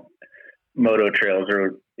 you know, moto trails,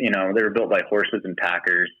 or, you know, they were built by horses and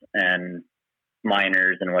packers and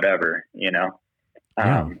miners and whatever, you know,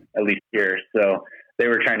 at least here. So they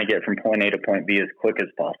were trying to get from point A to point B as quick as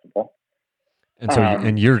possible. And so,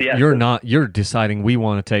 you're deciding we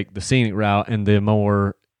want to take the scenic route and the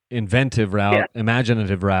more inventive route,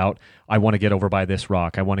 imaginative route. I want to get over by this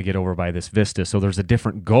rock. I want to get over by this vista. So there's a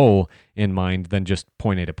different goal in mind than just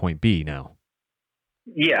point A to point B now.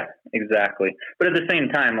 Yeah, exactly. But at the same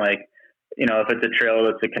time, like, you know, if it's a trail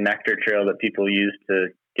that's a connector trail that people use to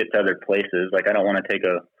get to other places, like I don't want to take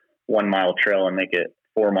a 1 mile trail and make it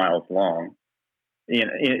 4 miles long. You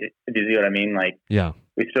know, do you see what I mean? Like, yeah,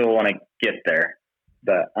 we still want to get there,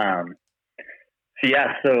 but,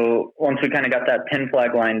 so once we kind of got that pin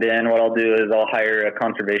flag lined in, what I'll do is I'll hire a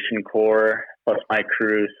conservation corps plus my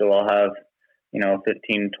crew. So I'll have, you know,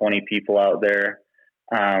 15, 20 people out there.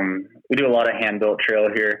 We do a lot of hand-built trail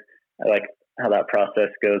here. I like how that process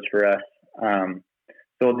goes for us.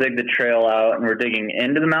 So we'll dig the trail out, and we're digging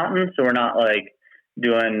into the mountain. So we're not like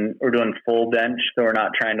we're doing full bench. So we're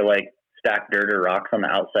not trying to like stack dirt or rocks on the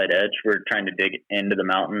outside edge. We're trying to dig into the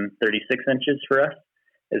mountain. 36 inches for us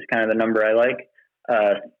is kind of the number I like.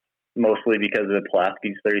 Mostly because the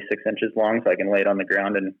Pulaski's 36 inches long, so I can lay it on the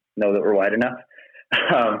ground and know that we're wide enough.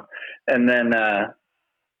 And then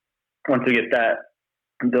once we get that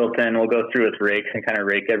built in, we'll go through with rakes and kind of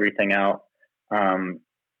rake everything out.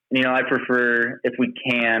 You know, I prefer, if we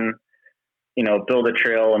can, you know, build a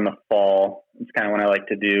trail in the fall. It's kind of what I like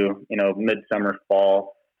to do, you know, midsummer,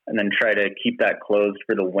 fall, and then try to keep that closed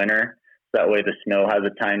for the winter. That way the snow has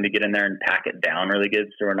a time to get in there and pack it down really good,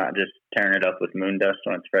 so we're not just tearing it up with moon dust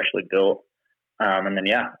when it's freshly built. And then,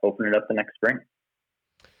 open it up the next spring.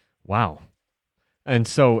 Wow. And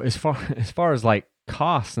so as far as like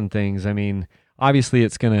costs and things, I mean, obviously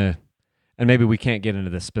it's going to, and maybe we can't get into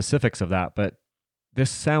the specifics of that, but this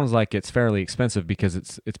sounds like it's fairly expensive because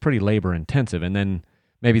it's pretty labor intensive. And then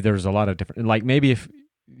maybe there's a lot of different, like maybe if,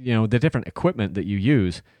 you know, the different equipment that you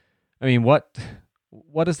use, I mean, what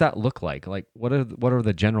does that look like? Like, what are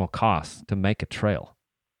the general costs to make a trail?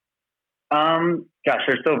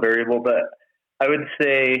 They're so variable, but I would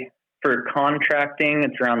say for contracting,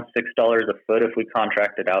 it's around $6 a foot if we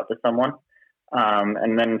contract it out to someone.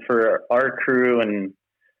 And then for our crew, and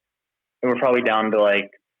we're probably down to like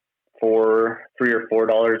 $3 or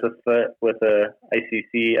 $4 a foot with a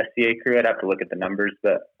ICC SCA crew. I'd have to look at the numbers,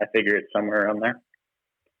 but I figure it's somewhere around there.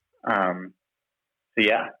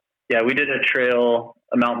 We did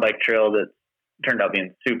a mountain bike trail that turned out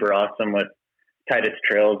being super awesome with Titus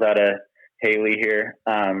Trails out of Haley here.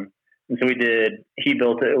 And so he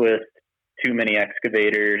built it with 2 mini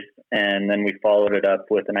excavators, and then we followed it up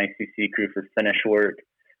with an ICC crew for finish work.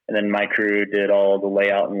 And then my crew did all the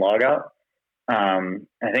layout and log out.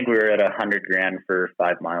 I think we were at $100,000 for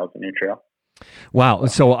 5 miles of new trail. Wow.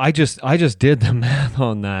 So I just did the math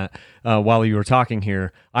on that while you were talking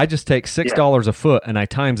here. I just take $6 a foot and I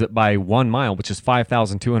times it by 1 mile, which is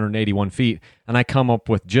 5,281 feet. And I come up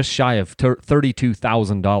with just shy of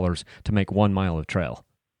 $32,000 to make 1 mile of trail.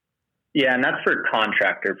 Yeah. And that's for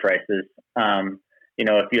contractor prices. You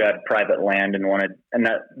know, if you had private land and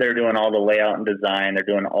that they're doing all the layout and design, they're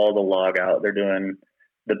doing all the log out, they're doing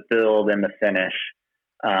the build and the finish.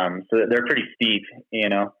 So they're pretty steep, you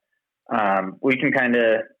know. We can kind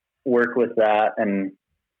of work with that and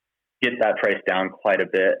get that price down quite a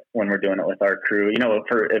bit when we're doing it with our crew. You know,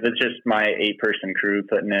 if it's just my 8-person crew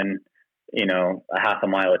putting in, you know, a half a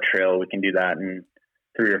mile of trail, we can do that in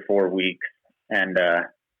 3 or 4 weeks. And,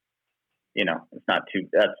 you know, it's not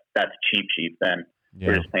that's cheap then. Yeah.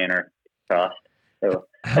 We're just paying our cost. So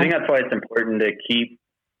I think that's why it's important to keep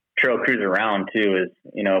trail crews around too, is,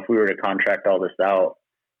 you know, if we were to contract all this out,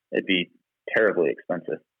 it'd be terribly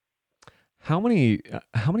expensive. How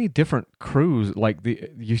many different crews, like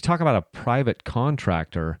you talk about a private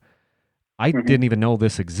contractor? I didn't even know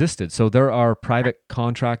this existed. So there are private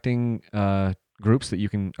contracting groups that you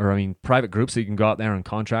can, or I mean, private groups that you can go out there and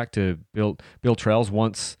contract to build trails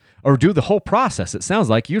once, or do the whole process. It sounds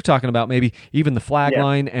like you're talking about maybe even the flag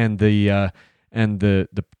line and the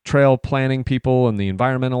trail planning people and the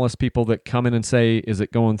environmentalist people that come in and say, is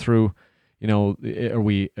it going through, are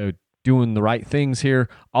we doing the right things here?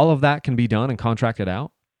 All of that can be done and contracted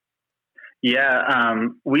out. Yeah,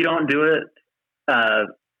 we don't do it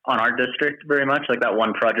on our district very much. Like that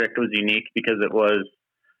one project was unique because it was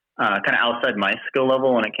kind of outside my skill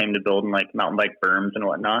level when it came to building like mountain bike berms and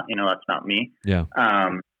whatnot. That's not me. Yeah.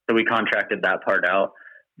 So we contracted that part out.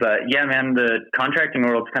 But yeah, man, the contracting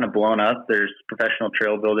world's kind of blown up. There's Professional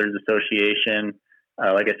Trail Builders Association.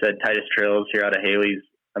 Like I said, Titus Trails here out of Haley's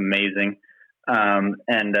amazing. They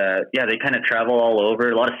kind of travel all over.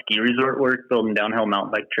 A lot of ski resort work, building downhill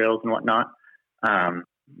mountain bike trails and whatnot.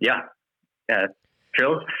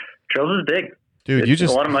 Trails is big. Dude, it's a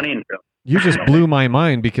lot of money in trails. You just blew my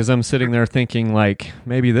mind because I'm sitting there thinking like,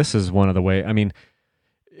 maybe this is one of the way. I mean,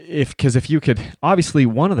 if you could, obviously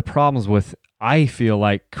one of the problems with, I feel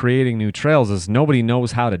like, creating new trails is nobody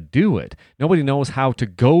knows how to do it. Nobody knows how to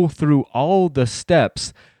go through all the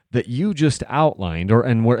steps that you just outlined,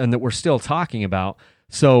 and that we're still talking about.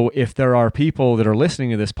 So if there are people that are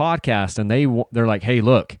listening to this podcast and they're like, hey,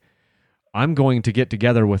 look, I'm going to get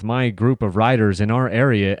together with my group of riders in our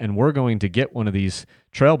area, and we're going to get one of these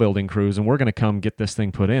trail building crews, and we're going to come get this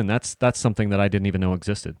thing put in. That's something that I didn't even know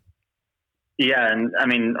existed. Yeah, and I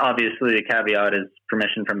mean, obviously, the caveat is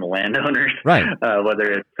permission from the landowners, right?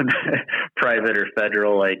 Whether it's private or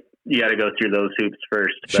federal, like you got to go through those hoops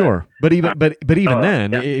first. Sure, but even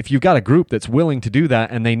then, if you've got a group that's willing to do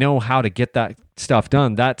that and they know how to get that stuff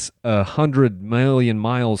done, that's 100 million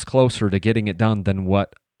miles closer to getting it done than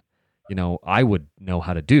what I would know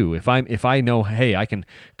how to do. If I know, hey, I can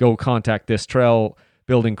go contact this trail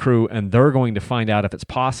building crew and they're going to find out if it's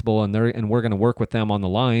possible, and we're going to work with them on the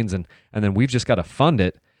lines, and then we've just got to fund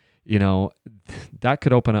it, that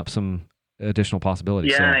could open up some additional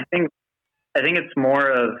possibilities. Yeah, and I think it's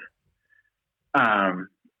more of and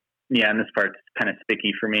this part's kind of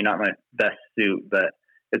sticky for me, not my best suit, but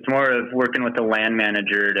it's more of working with the land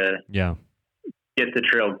manager to get the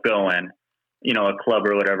trail going. A club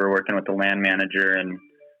or whatever, working with the land manager and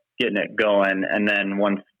getting it going. And then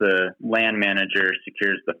once the land manager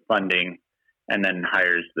secures the funding and then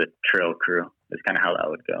hires the trail crew is kind of how that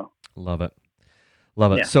would go. Love it.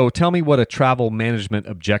 Yeah. So tell me what a travel management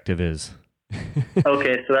objective is.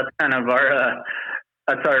 Okay. So that's kind of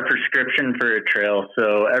that's our prescription for a trail.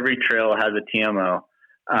 So every trail has a TMO,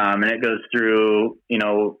 and it goes through,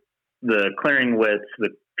 the clearing widths, the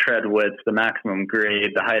tread width, the maximum grade,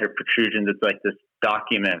 the height of protrusions. It's like this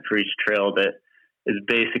document for each trail that is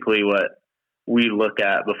basically what we look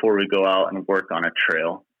at before we go out and work on a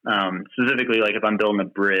trail. Specifically, like if I'm building a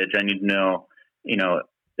bridge, I need to know,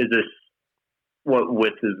 what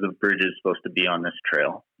width is the bridge is supposed to be on this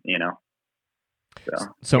trail,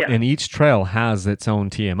 So and each trail has its own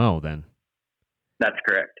TMO then? That's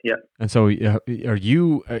correct. Yep. And so, are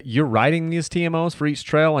you're writing these TMOs for each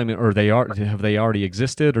trail? I mean, or have they already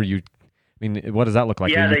existed? Or what does that look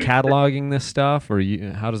like? Yeah, are you cataloging this stuff, or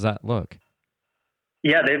how does that look?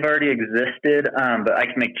 Yeah, they've already existed, but I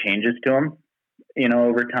can make changes to them,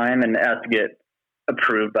 over time, and it has to get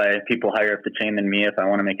approved by people higher up the chain than me if I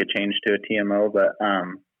want to make a change to a TMO. But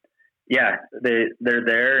they're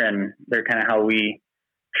there, and they're kind of how we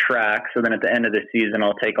track. So then at the end of the season,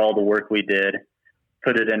 I'll take all the work we did,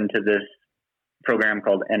 put it into this program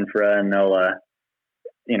called Infra, and they'll,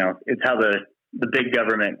 it's how the big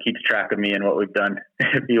government keeps track of me and what we've done,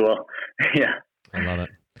 if you will. Yeah.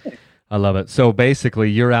 I love it. So basically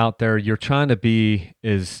you're out there, you're trying to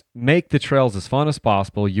make the trails as fun as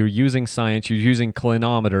possible. You're using science, you're using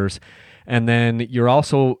clinometers, and then you're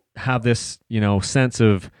also have this, sense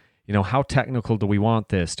of, how technical do we want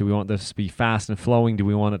this? Do we want this to be fast and flowing? Do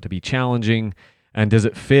we want it to be challenging? And does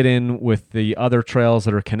it fit in with the other trails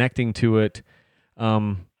that are connecting to it?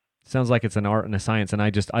 Sounds like it's an art and a science, and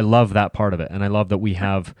I love that part of it. And I love that we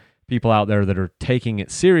have people out there that are taking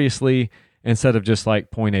it seriously instead of just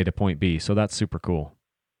like point A to point B. So that's super cool.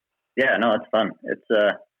 Yeah, no, it's fun.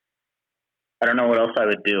 It's I don't know what else I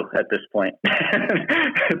would do at this point.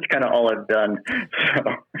 It's kind of all I've done. So,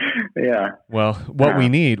 yeah. Well, what we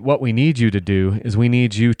need you to do is we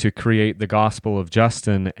need you to create the gospel of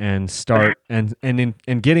Justin and start and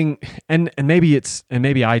getting and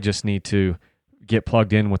maybe I just need to get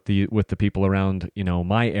plugged in with the people around,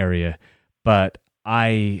 my area, but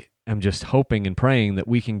I am just hoping and praying that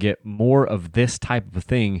we can get more of this type of a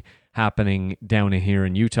thing happening down in here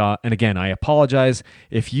in Utah. And again, I apologize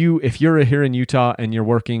if you're here in Utah and you're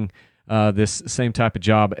working this same type of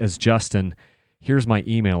job as Justin. Here's my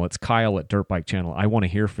email. It's Kyle@DirtBikeChannel. I want to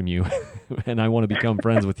hear from you, and I want to become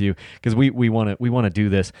friends with you because we want to do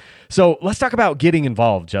this. So let's talk about getting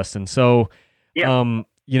involved, Justin. So,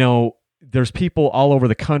 there's people all over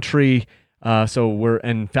the country. So we're,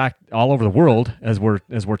 in fact, all over the world as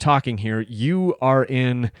we're talking here. You are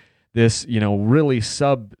in this, really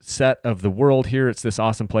subset of the world here. It's this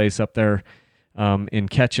awesome place up there in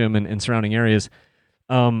Ketchum and surrounding areas.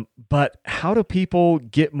 But how do people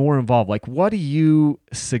get more involved? Like, what do you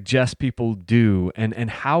suggest people do? And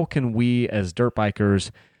how can we as dirt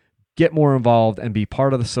bikers get more involved and be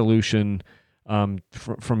part of the solution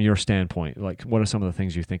from your standpoint? Like, what are some of the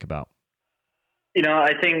things you think about?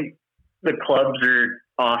 I think the clubs are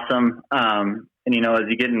awesome. And, as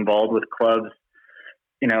you get involved with clubs,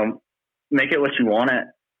 make it what you want it,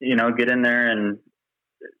 get in there and,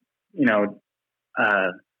 what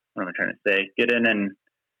am I trying to say? Get in and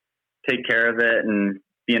take care of it and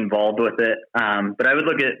be involved with it. But I would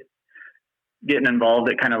look at getting involved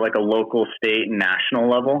at kind of like a local, state, and national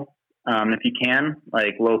level. If you can,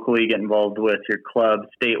 like locally, get involved with your club.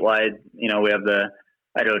 Statewide, we have the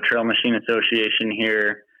Idaho Trail Machine Association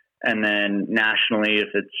here. And then nationally, if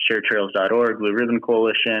it's sharetrails.org, Blue Ribbon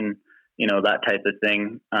Coalition, that type of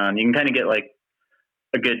thing. You can kind of get like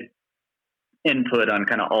a good input on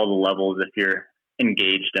kind of all the levels if you're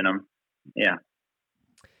engaged in them. Yeah.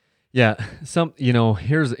 Yeah.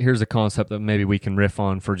 Here's a concept that maybe we can riff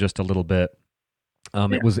on for just a little bit.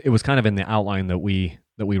 It was kind of in the outline that we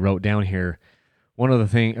wrote down here. One of the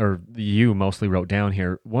thing, or you mostly wrote down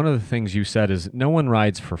here, one of the things you said is no one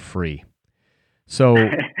rides for free. So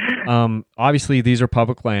obviously these are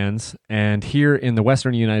public lands, and here in the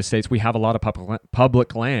Western United States, we have a lot of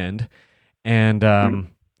public land. And,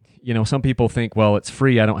 some people think, well, it's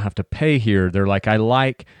free. I don't have to pay here. They're like,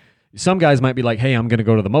 some guys might be like, hey, I'm going to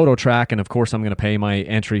go to the moto track, and of course I'm going to pay my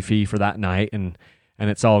entry fee for that night, and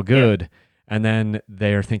it's all good. Yeah. And then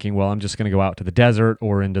they're thinking, well, I'm just going to go out to the desert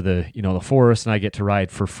or into the, the forest, and I get to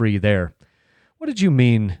ride for free there. What did you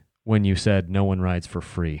mean when you said no one rides for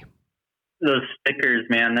free? Those stickers,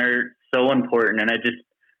 man, they're so important. And I just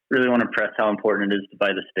really want to press how important it is to buy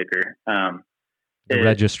the sticker. The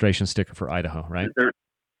registration sticker for Idaho, right? The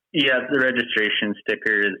registration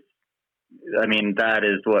sticker is, that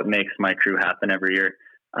is what makes my crew happen every year.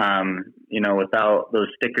 Without those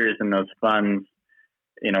stickers and those funds,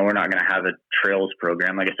 we're not going to have a trails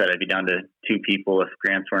program. Like I said, I'd be down to 2 people if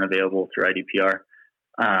grants weren't available through IDPR.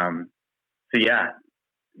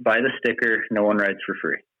 Buy the sticker. No one rides for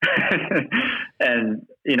free. And,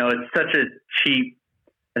 it's such a cheap,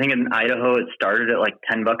 I think in Idaho, it started at like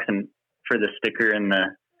 $10 for the sticker in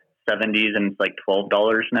the 70s, and it's like $12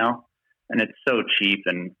 now. And it's so cheap,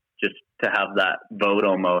 and just to have that vote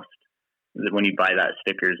almost when you buy that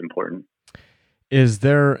sticker is important. Is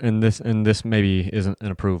there, and this maybe isn't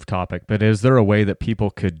an approved topic, but is there a way that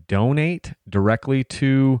people could donate directly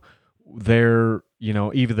to their,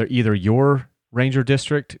 either your ranger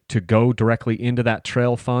district to go directly into that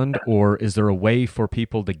trail fund, or is there a way for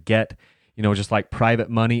people to get, just like private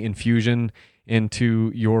money infusion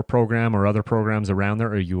into your program or other programs around there?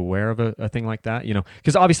 Are you aware of a thing like that?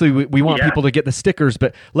 Because obviously we want people to get the stickers,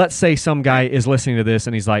 but let's say some guy is listening to this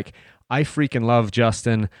and he's like, I freaking love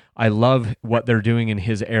Justin. I love what they're doing in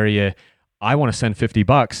his area. I want to send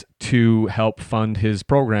 $50 to help fund his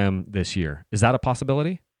program this year. Is that a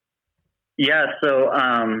possibility? Yeah. So,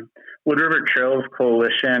 Wood River Trails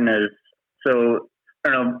Coalition I don't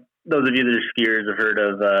know, those of you that are skiers have heard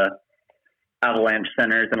of, avalanche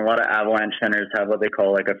centers, and a lot of avalanche centers have what they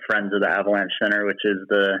call like a Friends of the Avalanche Center, which is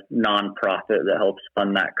the nonprofit that helps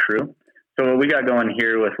fund that crew. So what we got going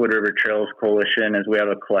here with Wood River Trails Coalition is we have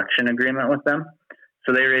a collection agreement with them.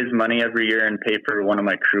 So they raise money every year and pay for one of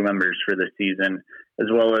my crew members for the season, as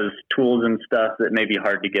well as tools and stuff that may be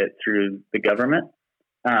hard to get through the government.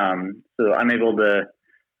 So I'm able to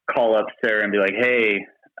call up Sarah and be like, hey,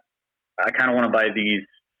 I kind of want to buy these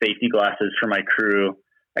safety glasses for my crew.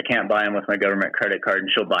 I can't buy them with my government credit card, and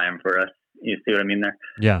she'll buy them for us. You see what I mean there?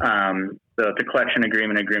 Yeah. So it's a collection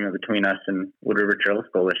agreement between us and Wood River Trails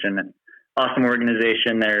Coalition. And awesome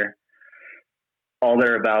organization. All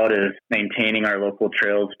they're about is maintaining our local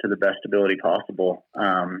trails to the best ability possible.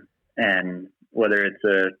 And whether it's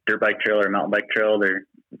a dirt bike trail or a mountain bike trail, they're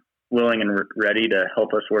willing and ready to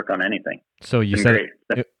help us work on anything. So you said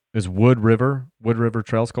it is Wood River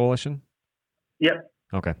Trails Coalition? Yep.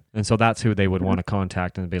 Okay. And so that's who they would want to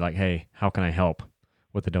contact and be like, hey, how can I help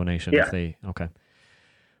with the donation? Yeah. Okay.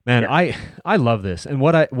 Man, Yeah. I love this. And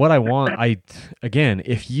what I want, again,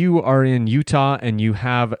 if you are in Utah and you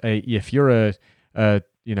have if you're a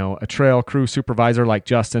trail crew supervisor like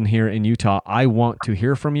Justin here in Utah, I want to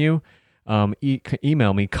hear from you.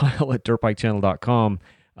 Email me, Kyle@dirtbikechannel.com,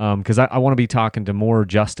 because I want to be talking to more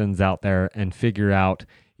Justins out there and figure out,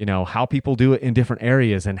 how people do it in different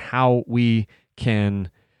areas and how we can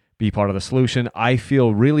be part of the solution. I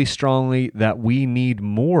feel really strongly that we need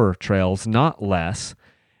more trails, not less.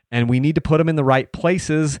 And we need to put them in the right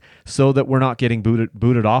places so that we're not getting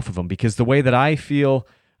booted off of them. Because the way that I feel,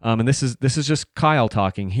 and this is just Kyle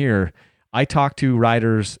talking here, I talked to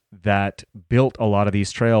riders that built a lot of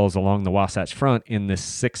these trails along the Wasatch Front in the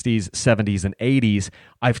 60s, 70s, and 80s.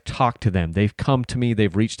 I've talked to them. They've come to me,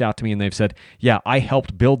 they've reached out to me, and they've said, yeah, I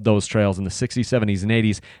helped build those trails in the 60s, 70s, and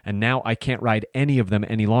 80s, and now I can't ride any of them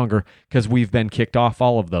any longer because we've been kicked off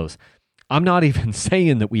all of those. I'm not even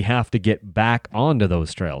saying that we have to get back onto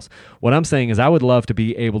those trails. What I'm saying is I would love to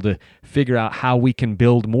be able to figure out how we can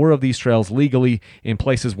build more of these trails legally in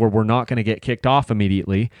places where we're not going to get kicked off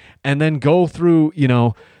immediately, and then go through,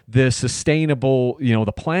 the sustainable,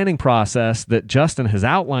 the planning process that Justin has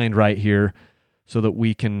outlined right here so that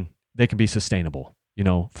they can be sustainable,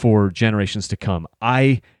 for generations to come.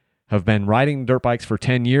 I have been riding dirt bikes for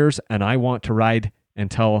 10 years, and I want to ride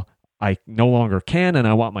until I no longer can, and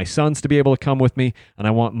I want my sons to be able to come with me, and I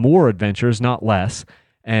want more adventures, not less.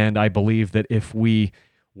 And I believe that if we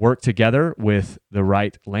work together with the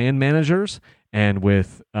right land managers and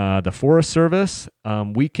with the Forest Service,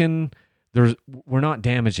 we're not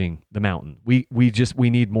damaging the mountain. We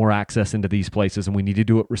need more access into these places, and we need to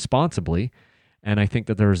do it responsibly. And I think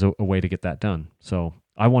that there's a way to get that done. So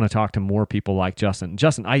I want to talk to more people like Justin.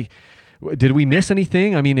 Justin, did we miss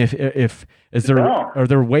anything? I mean, are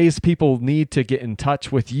there ways people need to get in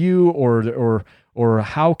touch with you, or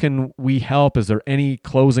how can we help? Is there any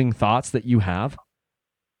closing thoughts that you have?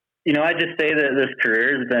 I just say that this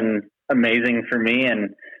career has been amazing for me,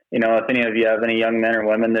 and if any of you have any young men or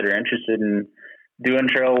women that are interested in doing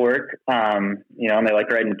trail work, and they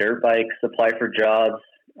like riding dirt bikes, apply for jobs.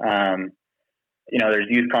 There's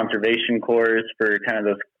youth conservation corps for kind of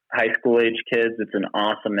those high school age kids. It's an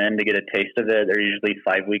awesome end to get a taste of it. They're usually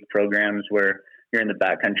 5-week programs where you're in the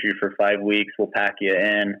backcountry for 5 weeks. We'll pack you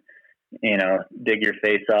in, dig your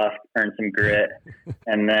face off, earn some grit.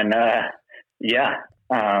 And then,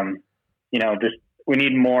 just, we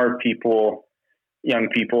need more people, young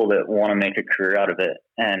people that want to make a career out of it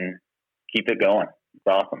and keep it going. It's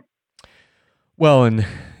awesome. Well, and,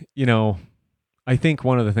 I think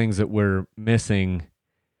one of the things that we're missing,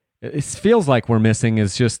 it feels like we're missing,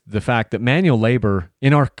 is just the fact that manual labor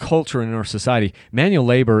in our culture and in our society, manual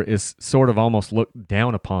labor is sort of almost looked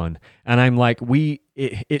down upon. And I'm like,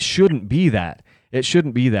 it shouldn't be that. It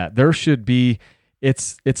shouldn't be that. There should be,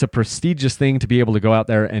 it's a prestigious thing to be able to go out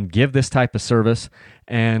there and give this type of service,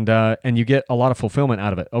 and you get a lot of fulfillment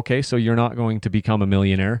out of it. Okay, so you're not going to become a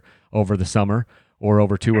millionaire over the summer or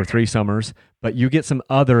over 2 or 3 summers, but you get some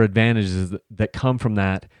other advantages that come from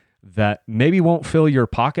that maybe won't fill your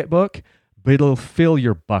pocketbook, but it'll fill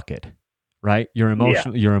your bucket, right? Your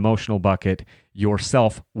emotional bucket, your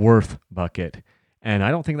self-worth bucket. And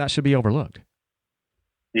I don't think that should be overlooked.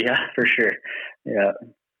 Yeah, for sure. Yeah.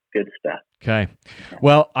 Good stuff. Okay.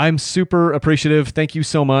 Well, I'm super appreciative. Thank you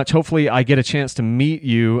so much. Hopefully I get a chance to meet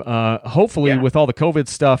you. With all the COVID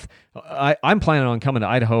stuff, I'm planning on coming to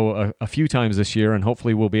Idaho a few times this year, and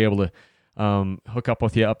hopefully we'll be able to hook up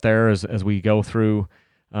with you up there as we go through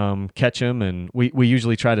Ketchum. And we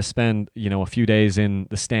usually try to spend, a few days in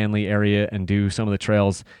the Stanley area and do some of the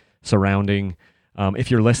trails surrounding.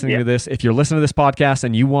 If you're listening to this podcast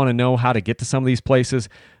and you want to know how to get to some of these places,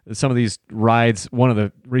 some of these rides, one of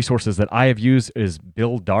the resources that I have used is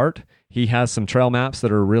Bill Dart. He has some trail maps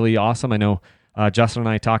that are really awesome. I know Justin and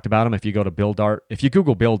I talked about them. If you go to Bill Dart, if you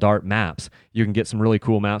Google Bill Dart maps, you can get some really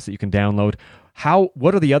cool maps that you can download.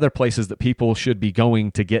 What are the other places that people should be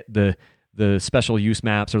going to get the special use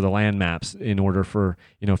maps or the land maps in order for,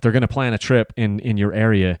 if they're going to plan a trip in your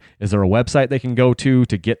area? Is there a website they can go to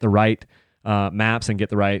get the right maps and get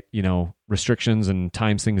the right, restrictions and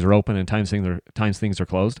times things are open and times things are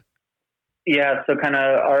closed? Yeah. So kind of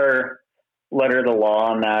our letter of the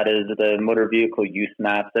law on that is the motor vehicle use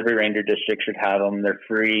maps. Every ranger district should have them. They're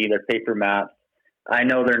free. They're paper maps. I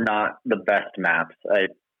know they're not the best maps. I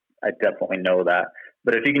definitely know that,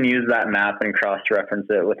 but if you can use that map and cross-reference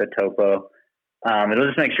it with a topo, it'll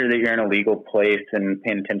just make sure that you're in a legal place, and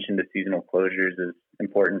paying attention to seasonal closures is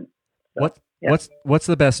important. So, What's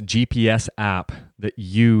the best GPS app that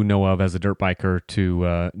you know of as a dirt biker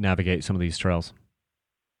to navigate some of these trails?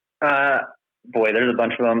 There's a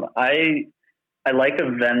bunch of them. I I like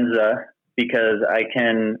Avenza because I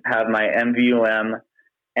can have my MVUM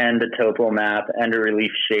and a topo map and a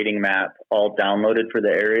relief shading map all downloaded for the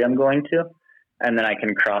area I'm going to, and then I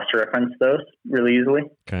can cross-reference those really easily.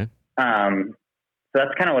 Okay. So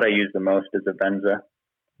that's kind of what I use the most is Avenza.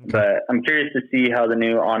 Okay. But I'm curious to see how the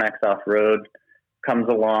new onX Off-Road comes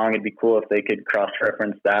along. It'd be cool if they could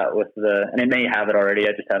cross-reference that with and it may have it already,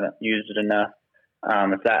 I just haven't used it enough.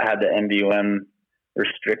 If that had the MVUM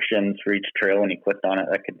restrictions for each trail when you clicked on it,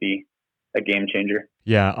 that could be a game changer.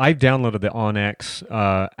 Yeah, I've downloaded the onX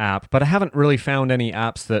app, but I haven't really found any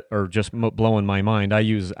apps that are just blowing my mind. I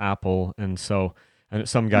use Apple, and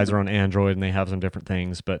some guys are on Android, and they have some different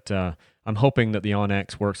things, but I'm hoping that the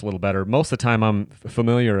onX works a little better. Most of the time, I'm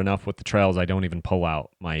familiar enough with the trails, I don't even pull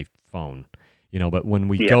out my phone. But when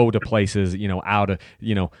we go to places, you're a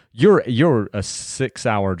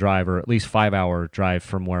 6-hour drive or at least 5-hour drive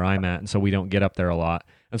from where I'm at. And so we don't get up there a lot.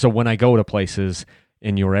 And so when I go to places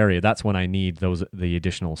in your area, that's when I need the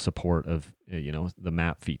additional support of, the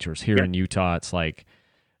map features. Here in Utah, it's like,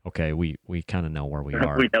 okay, we kind of know where we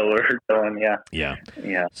are. We know where we're going. Yeah. Yeah.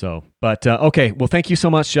 Yeah. So, but, okay. Well, thank you so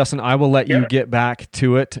much, Justin. I will let you get back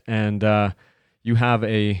to it, and, you have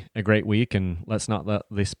a great week, and let's not let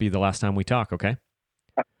this be the last time we talk, okay?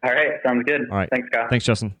 All right. Sounds good. All right. Thanks, Kyle. Thanks,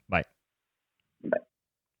 Justin. Bye. Bye.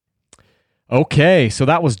 Okay, so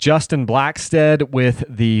that was Justin Blackstead with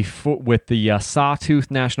the Sawtooth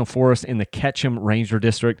National Forest in the Ketchum Ranger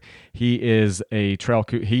District. He is the trail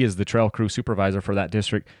crew supervisor for that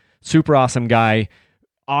district. Super awesome guy.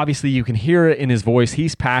 Obviously, you can hear it in his voice.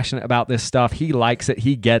 He's passionate about this stuff. He likes it.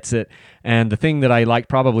 He gets it. And the thing that I like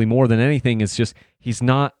probably more than anything is just he's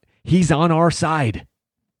on our side,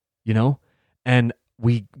 and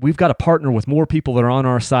we've got to partner with more people that are on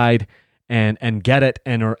our side and get it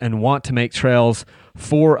and want to make trails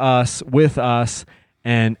for us, with us,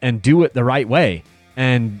 and do it the right way.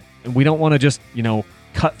 And we don't want to just,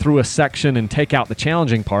 cut through a section and take out the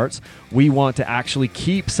challenging parts. We want to actually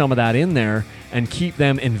keep some of that in there and keep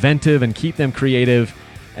them inventive and keep them creative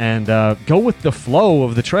and go with the flow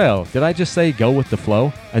of the trail. Did I just say go with the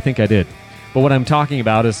flow? I think I did. But what I'm talking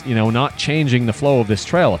about is, not changing the flow of this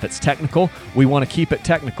trail. If it's technical, we want to keep it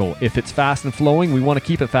technical. If it's fast and flowing, we want to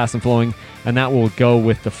keep it fast and flowing, and that will go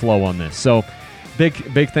with the flow on this. So big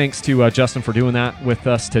thanks to Justin for doing that with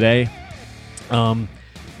us today.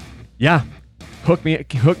 Hook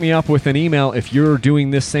me up with an email if you're doing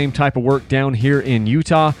this same type of work down here in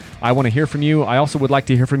Utah. I want to hear from you. I also would like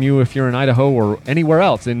to hear from you if you're in Idaho or anywhere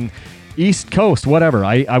else in East Coast, whatever.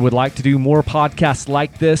 I would like to do more podcasts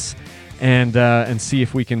like this and see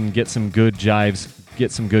if we can get some good jives,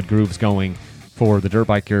 get some good grooves going for the dirt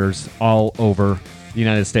bikers all over the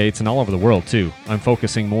United States and all over the world too. I'm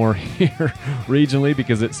focusing more here regionally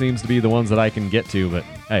because it seems to be the ones that I can get to, but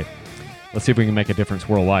hey, let's see if we can make a difference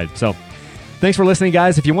worldwide. So thanks for listening,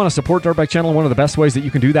 guys. If you want to support Dirt Bike Channel, one of the best ways that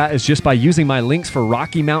you can do that is just by using my links for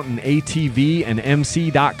Rocky Mountain ATV and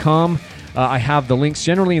MC.com. I have the links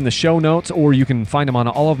generally in the show notes, or you can find them on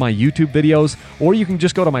all of my YouTube videos, or you can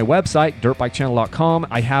just go to my website, dirtbikechannel.com.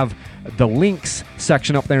 I have the links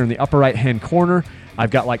section up there in the upper right-hand corner.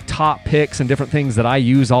 I've got like top picks and different things that I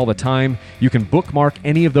use all the time. You can bookmark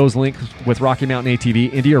any of those links with Rocky Mountain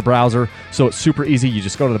ATV into your browser, so it's super easy. You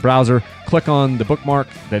just go to the browser, click on the bookmark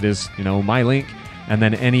that is, my link, and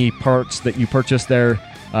then any parts that you purchase there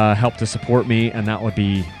help to support me, and that would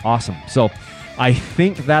be awesome. So I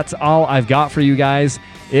think that's all I've got for you guys.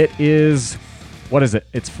 It is, what is it?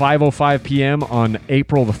 It's 5:05 p.m. on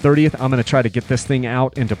April the 30th. I'm going to try to get this thing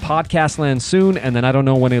out into podcast land soon, and then I don't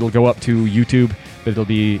know when it'll go up to YouTube, but it'll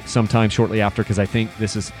be sometime shortly after because I think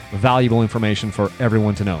this is valuable information for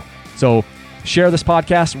everyone to know. So share this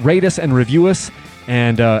podcast, rate us, and review us,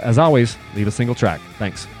 and as always, leave a single track.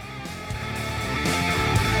 Thanks.